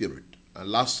Holy Spirit. And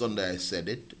last Sunday I said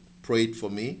it, prayed for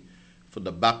me for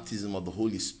the baptism of the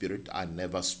Holy Spirit. I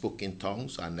never spoke in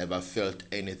tongues. I never felt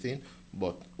anything.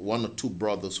 But one or two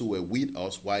brothers who were with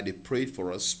us while they prayed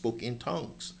for us spoke in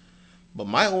tongues. But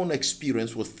my own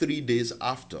experience was 3 days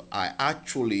after. I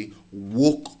actually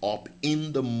woke up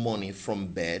in the morning from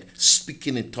bed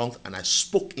speaking in tongues, and I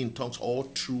spoke in tongues all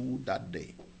through that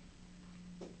day.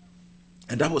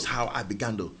 And that was how I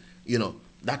began to,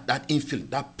 that infilling,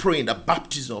 that praying, that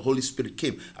baptism of the Holy Spirit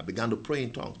came. I began to pray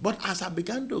in tongues. But as I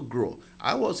began to grow,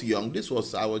 I was young.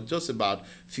 I was just about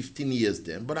 15 years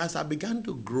then. But as I began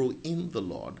to grow in the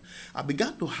Lord, I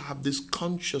began to have this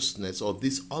consciousness or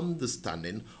this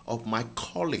understanding of my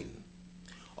calling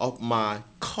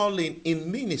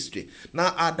in ministry.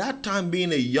 Now, at that time,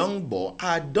 being a young boy,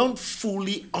 I don't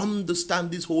fully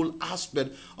understand this whole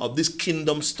aspect of this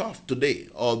kingdom stuff today,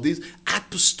 or this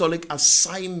apostolic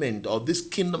assignment, or this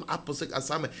kingdom apostolic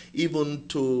assignment, even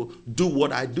to do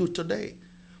what I do today.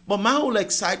 But my whole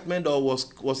excitement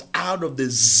was out of the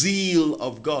zeal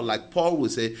of God. Like Paul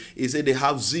would say, he said they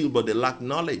have zeal, but they lack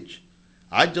knowledge.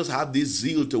 I just have this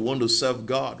zeal to want to serve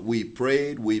God. We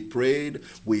prayed, we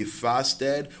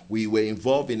fasted, we were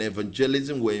involved in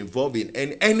evangelism, we're involved in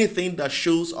anything that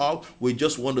shows up. We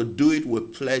just want to do it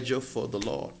with pleasure for the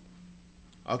Lord.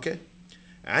 Okay?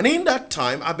 And in that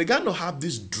time, I began to have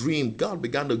this dream. God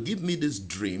began to give me this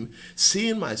dream,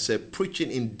 seeing myself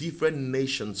preaching in different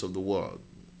nations of the world,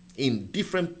 in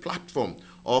different platforms,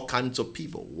 all kinds of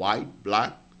people, white,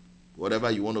 black, whatever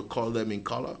you want to call them in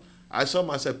color. I saw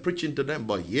myself preaching to them,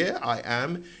 but here I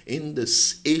am in the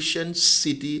Asian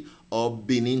city of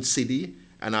Benin City,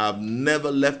 and I've never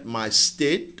left my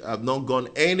state. I've not gone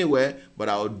anywhere, but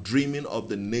I was dreaming of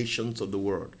the nations of the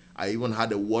world. I even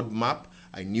had a world map.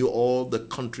 I knew all the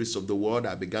countries of the world.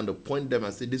 I began to point them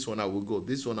and say, this one I will go,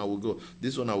 this one I will go,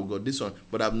 this one I will go, this one.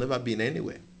 But I've never been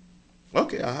anywhere.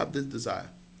 Okay, I have this desire.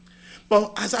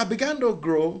 But as I began to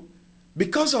grow,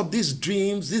 because of these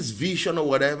dreams, this vision or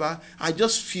whatever, I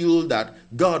just feel that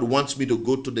God wants me to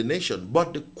go to the nation.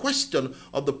 But the question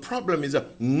of the problem is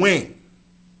when?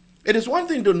 It is one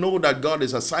thing to know that God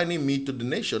is assigning me to the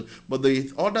nation, but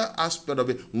the other aspect of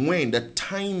it, when, the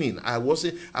timing, I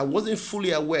wasn't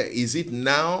fully aware. Is it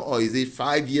now, or is it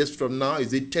 5 years from now?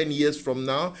 Is it 10 years from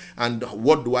now? And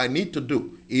what do I need to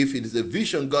do? If it is a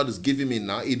vision God is giving me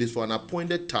now, it is for an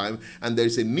appointed time, and there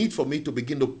is a need for me to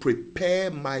begin to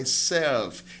prepare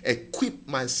myself, equip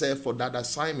myself for that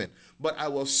assignment. But I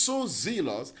was so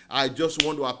zealous, I just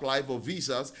want to apply for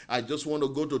visas. I just want to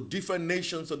go to different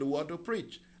nations of the world to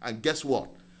preach. And guess what?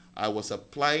 I was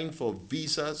applying for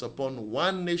visas upon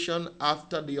one nation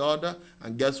after the other.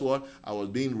 And guess what? I was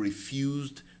being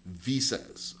refused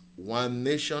visas. One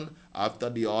nation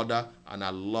after the other. And I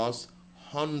lost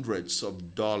hundreds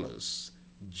of dollars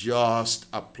just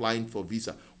applying for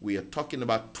visa. We are talking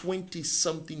about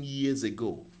 20-something years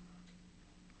ago.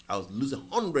 I was losing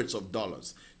hundreds of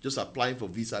dollars just applying for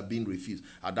visa, being refused.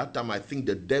 At that time, I think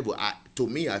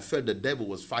I felt the devil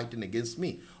was fighting against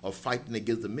me or fighting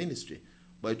against the ministry.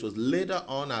 But it was later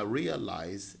on I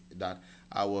realized that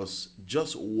I was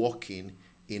just walking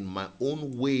in my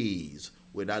own ways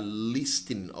without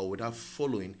listening or without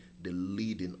following the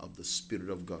leading of the Spirit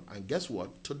of God. And guess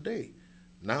what? Today,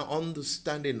 now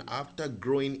understanding after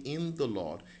growing in the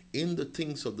Lord, in the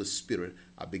things of the Spirit,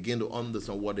 I begin to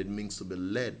understand what it means to be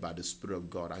led by the Spirit of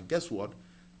God. And guess what?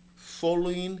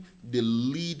 Following the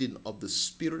leading of the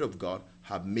Spirit of God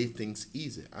have made things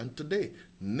easy. And today,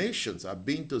 nations, I've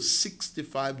been to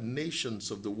 65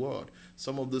 nations of the world.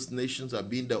 Some of those nations have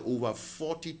been there over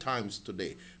 40 times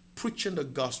today, preaching the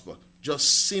gospel,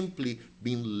 just simply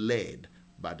being led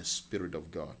by the Spirit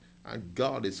of God. And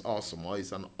God is awesome, or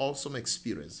it's an awesome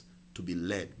experience to be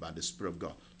led by the Spirit of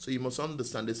God. So you must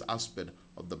understand this aspect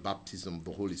of the baptism of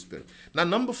the Holy Spirit. Now,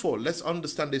 number 4, let's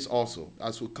understand this also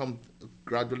as we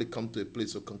gradually come to a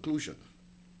place of conclusion.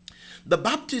 The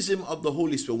baptism of the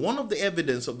Holy Spirit, one of the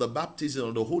evidence of the baptism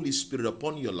of the Holy Spirit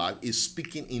upon your life is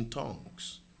speaking in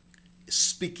tongues.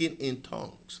 Speaking in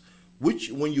tongues.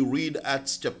 Which, when you read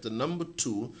Acts chapter number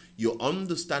 2, you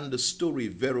understand the story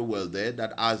very well there,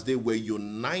 that as they were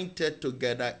united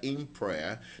together in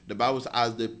prayer, the Bible says,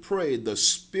 as they prayed, the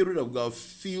Spirit of God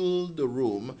filled the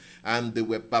room, and they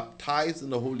were baptized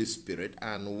in the Holy Spirit.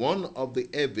 And one of the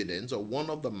evidence, or one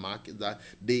of the marks, is that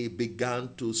they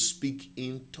began to speak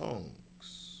in tongues.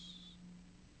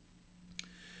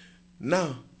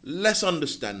 Now, let's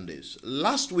understand this.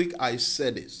 Last week I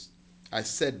said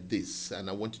this, and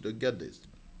I want you to get this.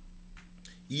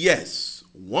 Yes,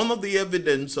 one of the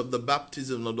evidence of the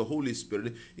baptism of the Holy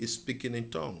Spirit is speaking in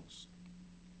tongues.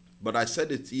 But I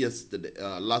said it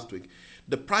last week.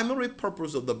 The primary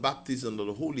purpose of the baptism of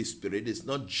the Holy Spirit is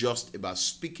not just about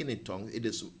speaking in tongues.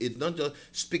 It's not just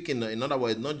speaking, in other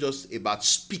words, not just about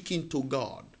speaking to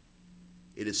God.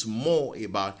 It is more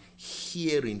about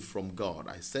hearing from God.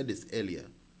 I said this earlier.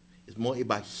 It's more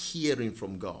about hearing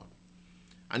from God.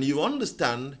 And you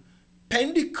understand,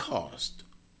 Pentecost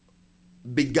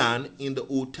began in the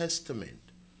Old Testament.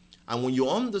 And when you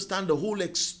understand the whole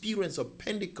experience of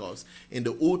Pentecost in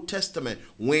the Old Testament,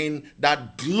 when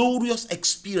that glorious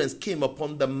experience came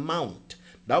upon the mount,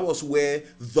 that was where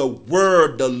the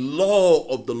word, the law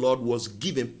of the Lord was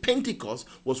given. Pentecost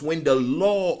was when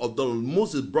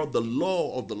Moses brought the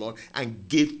law of the Lord and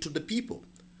gave to the people.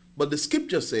 But the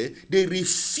scriptures say they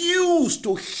refused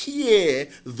to hear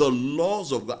the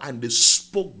laws of God, and they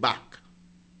spoke back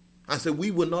and said,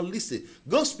 we will not listen.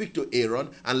 Go speak to Aaron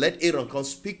and let Aaron come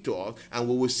speak to us, and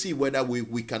we will see whether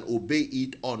we can obey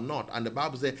it or not. And the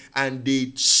Bible says, and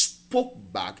they spoke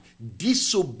back,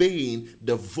 disobeying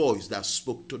the voice that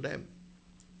spoke to them.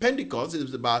 Pentecost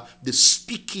is about the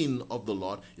speaking of the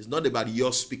Lord. It's not about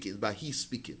your speaking, it's about His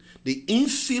speaking. The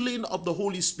infilling of the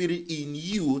Holy Spirit in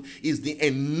you is the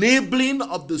enabling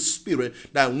of the Spirit,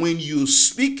 that when you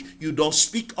speak, you don't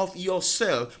speak of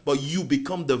yourself, but you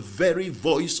become the very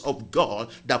voice of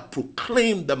God that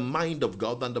proclaim the mind of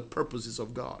God and the purposes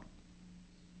of God.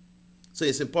 So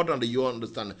it's important that you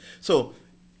understand. So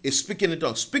it's speaking in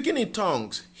tongues. Speaking in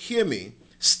tongues, hear me,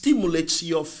 stimulates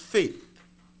your faith.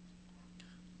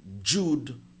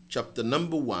 Jude chapter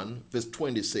number 1 verse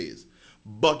 20 says,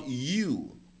 but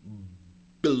you,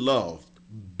 beloved,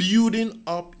 building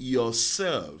up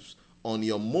yourselves on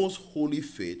your most holy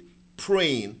faith,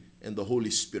 praying in the Holy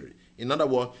Spirit. In other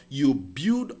words, you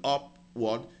build up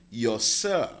what?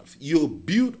 Yourself. You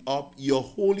build up your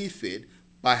holy faith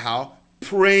by how?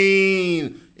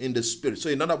 Praying in the Spirit. So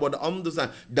in other words,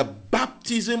 understand, the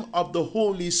baptism of the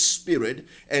Holy Spirit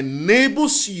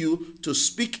enables you to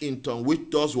speak in tongues,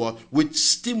 which does what? Which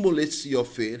stimulates your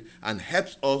faith and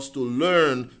helps us to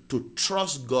learn to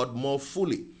trust God more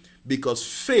fully. Because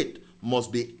faith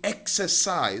must be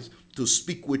exercised to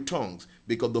speak with tongues,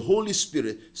 because the Holy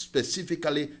Spirit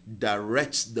specifically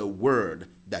directs the word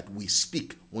that we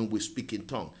speak when we speak in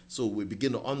tongues. So we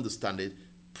begin to understand it.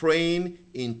 Praying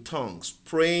in tongues,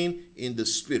 praying in the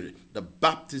Spirit, the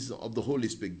baptism of the Holy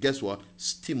Spirit, guess what?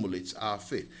 Stimulates our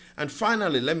faith. And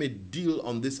finally, let me deal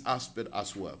on this aspect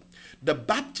as well. The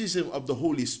baptism of the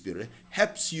Holy Spirit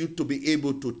helps you to be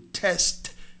able to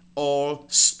test all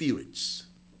spirits,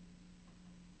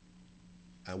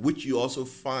 and which you also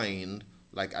find,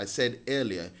 like I said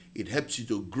earlier, it helps you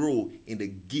to grow in the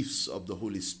gifts of the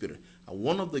Holy Spirit. And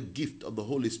one of the gifts of the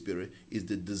Holy Spirit is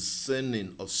the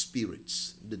discerning of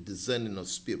spirits. The discerning of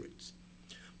spirits.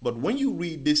 But when you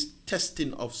read this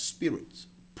testing of spirits,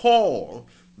 Paul,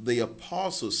 the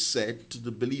apostle, said to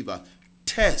the believer,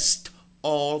 test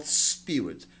all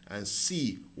spirits and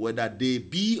see whether they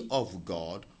be of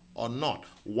God or not.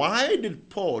 Why did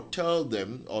Paul tell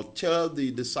them, or tell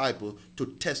the disciples, to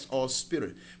test all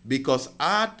spirit? Because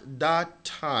at that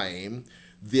time,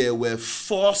 there were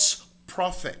false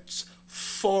prophets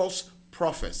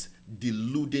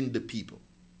deluding the people.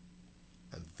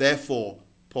 And therefore,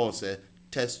 Paul said,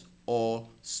 test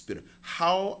all spirit.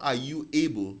 How are you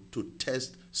able to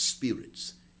test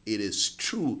spirits? It is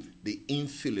through the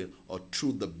infilling or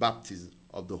through the baptism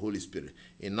of the Holy Spirit.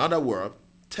 In other words,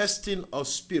 testing of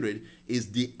spirit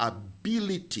is the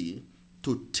ability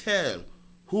to tell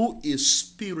who is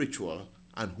spiritual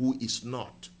and who is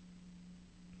not.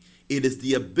 It is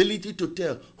the ability to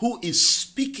tell who is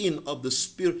speaking of the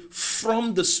Spirit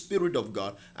from the Spirit of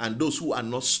God and those who are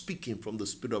not speaking from the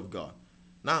Spirit of God.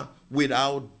 Now,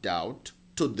 without doubt,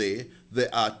 today there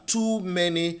are too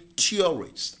many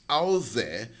theorists out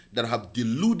there that have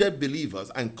deluded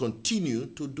believers and continue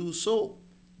to do so.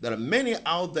 There are many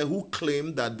out there who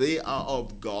claim that they are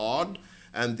of God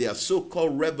and their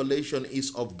so-called revelation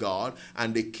is of God,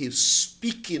 and they keep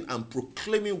speaking and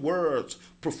proclaiming words,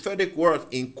 prophetic words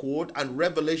in quote, and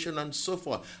revelation and so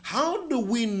forth. How do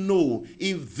we know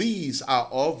if these are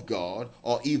of God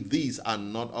or if these are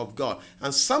not of God?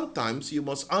 And sometimes you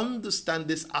must understand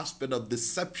this aspect of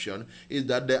deception is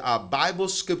that there are Bible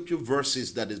scripture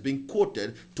verses that is being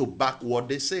quoted to back what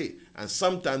they say. And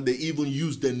sometimes they even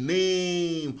use the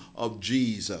name of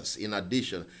Jesus in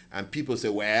addition. And people say,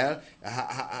 well,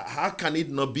 how can it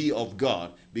not be of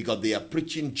God? Because they are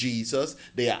preaching Jesus,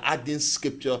 they are adding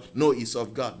scripture, no, it's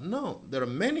of God. No, there are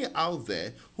many out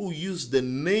there who use the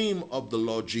name of the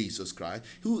Lord Jesus Christ,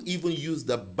 who even use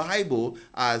the Bible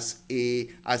as a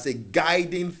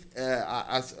guiding,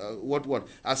 as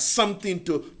something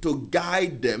to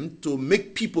guide them, to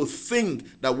make people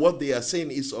think that what they are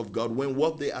saying is of God, when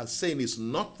what they are saying is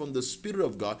not from the Spirit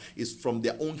of God, it's from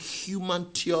their own human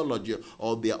theology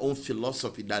or their own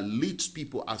philosophy that leads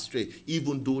people astray,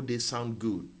 even though they sound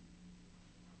good.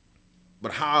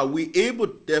 But how are we able,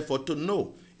 therefore, to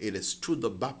know? It is through the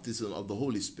baptism of the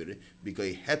Holy Spirit, because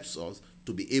it helps us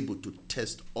to be able to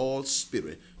test all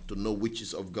spirit to know which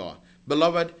is of God.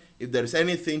 Beloved, if there is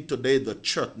anything today the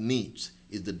church needs,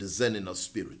 is the discerning of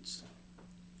spirits.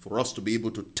 For us to be able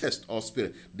to test all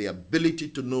spirit, the ability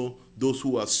to know those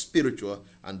who are spiritual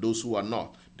and those who are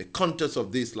not. The context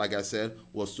of this, like I said,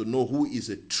 was to know who is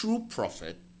a true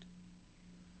prophet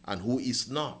and who is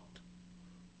not.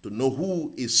 To know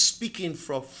who is speaking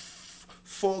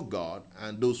for God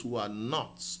and those who are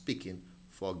not speaking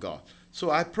for God.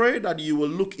 So I pray that you will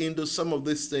look into some of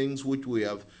these things which we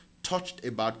have touched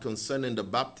about concerning the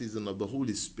baptism of the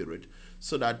Holy Spirit,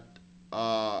 so that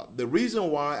the reason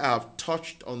why I have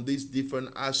touched on this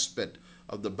different aspect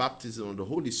of the baptism of the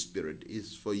Holy Spirit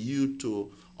is for you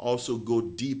to also go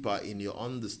deeper in your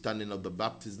understanding of the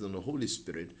baptism of the Holy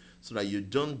Spirit, so that you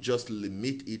don't just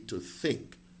limit it to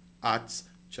think. Acts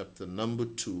chapter number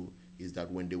 2 is that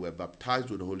when they were baptized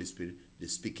with the Holy Spirit, they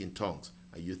speak in tongues.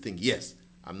 And you think, yes,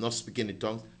 I'm not speaking in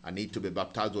tongues. I need to be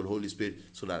baptized with the Holy Spirit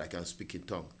so that I can speak in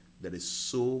tongues. There is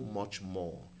so much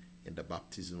more in the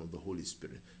baptism of the Holy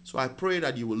Spirit. So I pray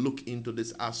that you will look into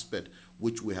this aspect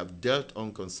which we have dealt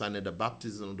on concerning the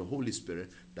baptism of the Holy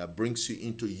Spirit, that brings you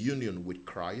into union with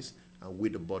Christ and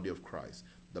with the body of Christ.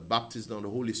 The baptism of the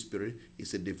Holy Spirit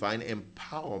is a divine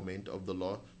empowerment of the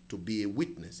Lord to be a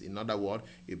witness. In other words,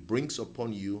 it brings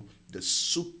upon you the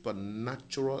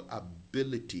supernatural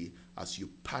ability as you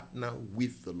partner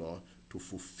with the Lord to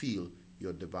fulfill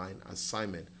your divine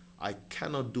assignment. I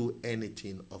cannot do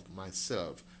anything of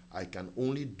myself. I can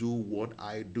only do what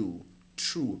I do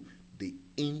through the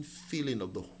infilling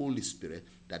of the Holy Spirit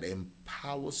that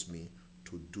empowers me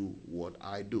to do what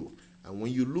I do. And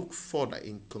when you look further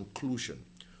in conclusion,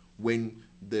 when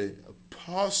the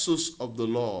apostles of the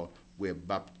Lord were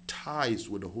baptized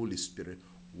with the Holy Spirit,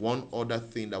 one other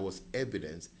thing that was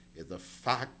evidence is the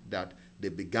fact that they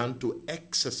began to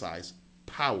exercise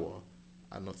power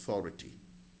and authority.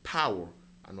 Power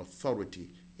and authority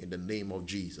in the name of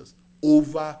Jesus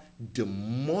over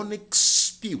demonic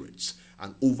spirits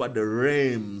and over the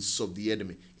realms of the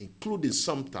enemy, including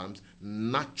sometimes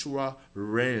natural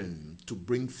realm, to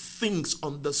bring things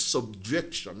under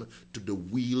subjection to the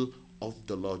will of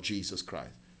the Lord Jesus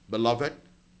Christ. Beloved,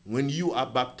 when you are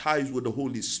baptized with the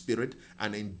Holy Spirit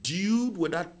and endued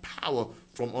with that power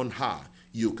from on high,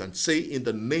 you can say in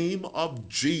the name of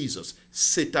Jesus,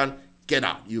 Satan, get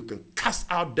out. You can cast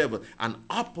out devils and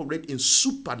operate in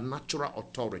supernatural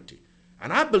authority.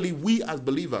 And I believe we as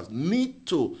believers need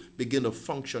to begin to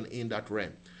function in that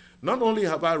realm. Not only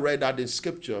have I read that in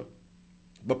scripture,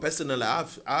 but personally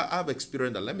I've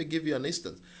experienced that. Let me give you an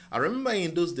instance. I remember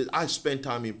in those days I spent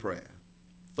time in prayer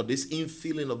for this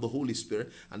infilling of the Holy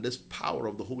Spirit and this power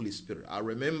of the Holy Spirit. I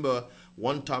remember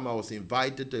one time I was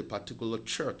invited to a particular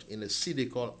church in a city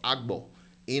called Agbo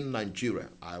in Nigeria.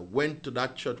 I went to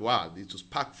that church. Wow, it was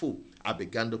packed full. I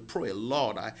began to pray,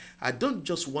 Lord, I don't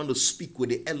just want to speak with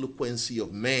the eloquency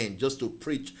of man, just to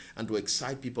preach and to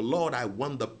excite people. Lord, I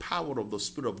want the power of the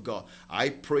Spirit of God. I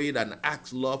prayed and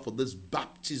asked, Lord, for this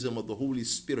baptism of the Holy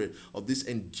Spirit, of this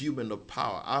endowment of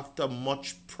power. After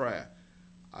much prayer,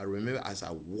 I remember as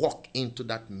I walked into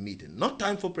that meeting, not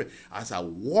time for prayer, as I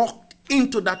walked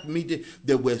into that meeting,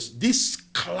 there was this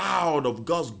cloud of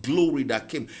God's glory that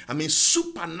came. I mean,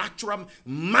 supernatural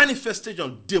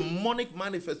manifestation, demonic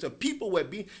manifestation. People were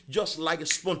being just like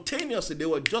spontaneously, they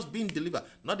were just being delivered.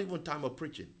 Not even time of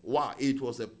preaching. Wow, it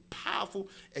was a powerful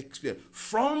experience.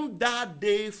 From that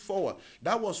day forward,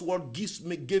 that was what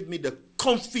gave me the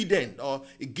confidence, or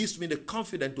it gives me the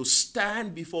confidence to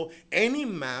stand before any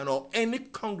man or any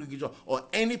congregation or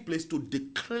any place to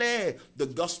declare the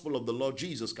gospel of the Lord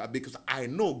Jesus Christ, because I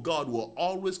know God will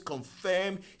always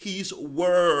confirm his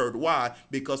word. Why?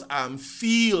 Because I'm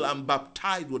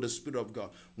baptized with the Spirit of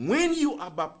God. When you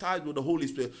are baptized with the Holy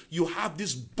Spirit, you have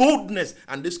this boldness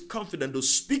and this confidence to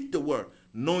speak the word,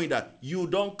 knowing that you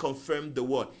don't confirm the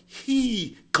word.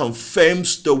 He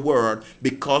confirms the word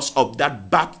because of that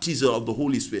baptism of the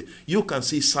Holy Spirit. You can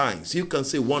see signs. You can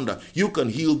see wonder. You can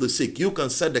heal the sick. You can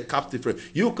set the captive free.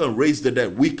 You can raise the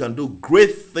dead. We can do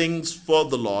great things for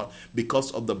the Lord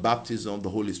because of the baptism of the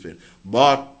Holy Spirit.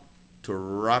 But to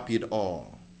wrap it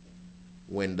all,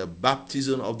 when the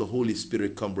baptism of the Holy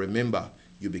Spirit comes, remember,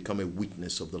 you become a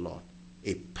witness of the Lord,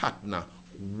 a partner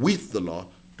with the Lord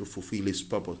to fulfill his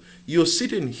purpose. You're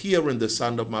sitting here in the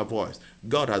sound of my voice.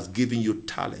 God has given you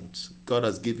talents. God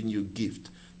has given you gift.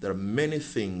 There are many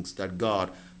things that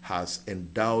God has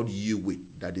endowed you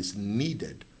with that is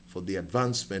needed for the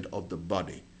advancement of the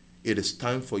body. It is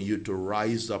time for you to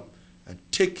rise up and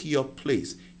take your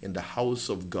place in the house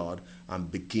of God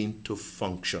and begin to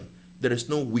function. There is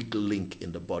no weak link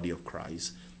in the body of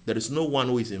Christ. There is no one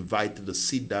who is invited to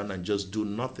sit down and just do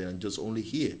nothing and just only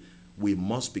hear. We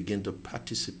must begin to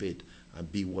participate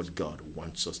and be what God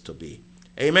wants us to be.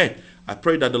 Amen. I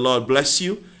pray that the Lord bless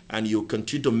you and you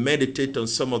continue to meditate on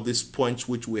some of these points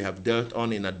which we have dealt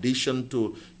on, in addition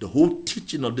to the whole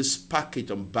teaching of this package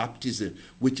on baptism,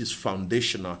 which is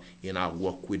foundational in our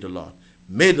walk with the Lord.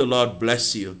 May the Lord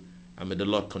bless you and may the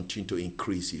Lord continue to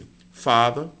increase you.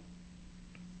 Father,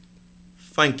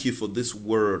 thank you for this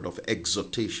word of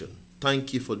exhortation.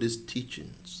 Thank you for these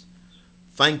teachings.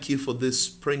 Thank you for these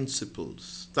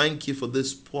principles. Thank you for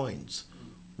these points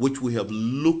which we have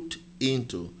looked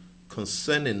into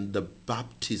concerning the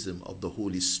baptism of the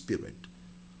Holy Spirit.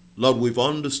 Lord, we've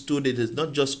understood it is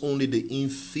not just only the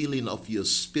infilling of your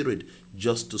Spirit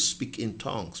just to speak in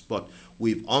tongues, but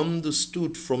we've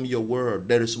understood from your word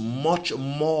there is much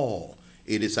more.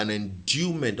 It is an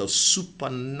endowment of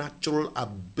supernatural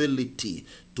ability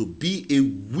to be a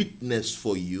witness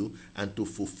for you and to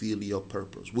fulfill your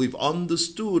purpose. We've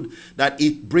understood that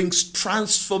it brings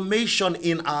transformation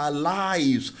in our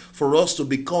lives for us to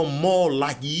become more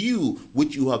like you,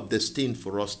 which you have destined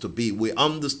for us to be. We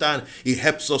understand it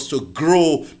helps us to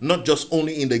grow not just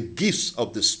only in the gifts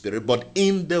of the Spirit, but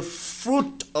in the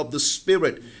fruit of the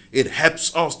Spirit. It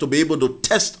helps us to be able to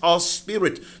test our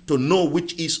spirit to know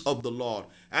which is of the Lord.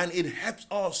 And it helps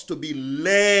us to be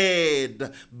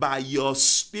led by your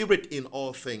Spirit in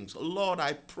all things. Lord,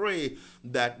 I pray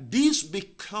that this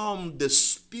become the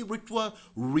spiritual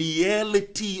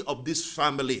reality of this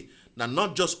family. Now,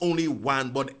 not just only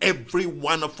one, but every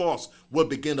one of us will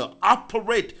begin to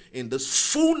operate in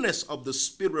this fullness of the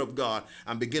Spirit of God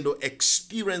and begin to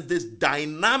experience this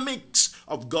dynamics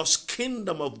of God's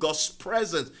kingdom, of God's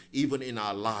presence, even in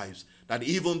our lives. That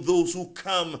even those who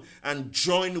come and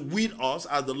join with us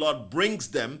as the Lord brings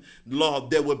them, Lord,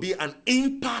 there will be an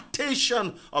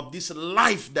impartation of this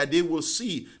life that they will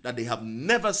see that they have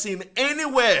never seen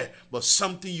anywhere, but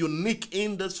something unique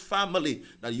in this family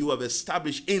that you have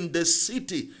established in this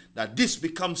city, that this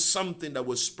becomes something that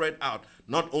will spread out,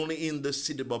 not only in this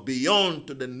city, but beyond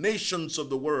to the nations of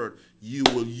the world. You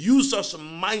will use us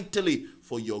mightily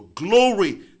for your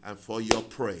glory and for your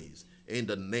praise. In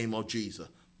the name of Jesus.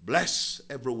 Bless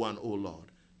everyone, O Lord,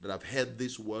 that have heard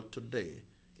this word today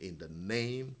in the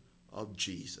name of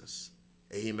Jesus.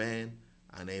 Amen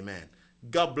and amen.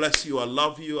 God bless you. I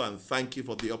love you and thank you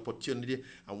for the opportunity.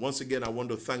 And once again, I want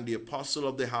to thank the apostle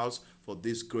of the house for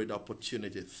this great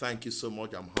opportunity. Thank you so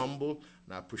much. I'm humble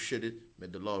and I appreciate it. May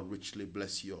the Lord richly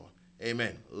bless you all.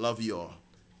 Amen. Love you all.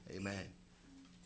 Amen.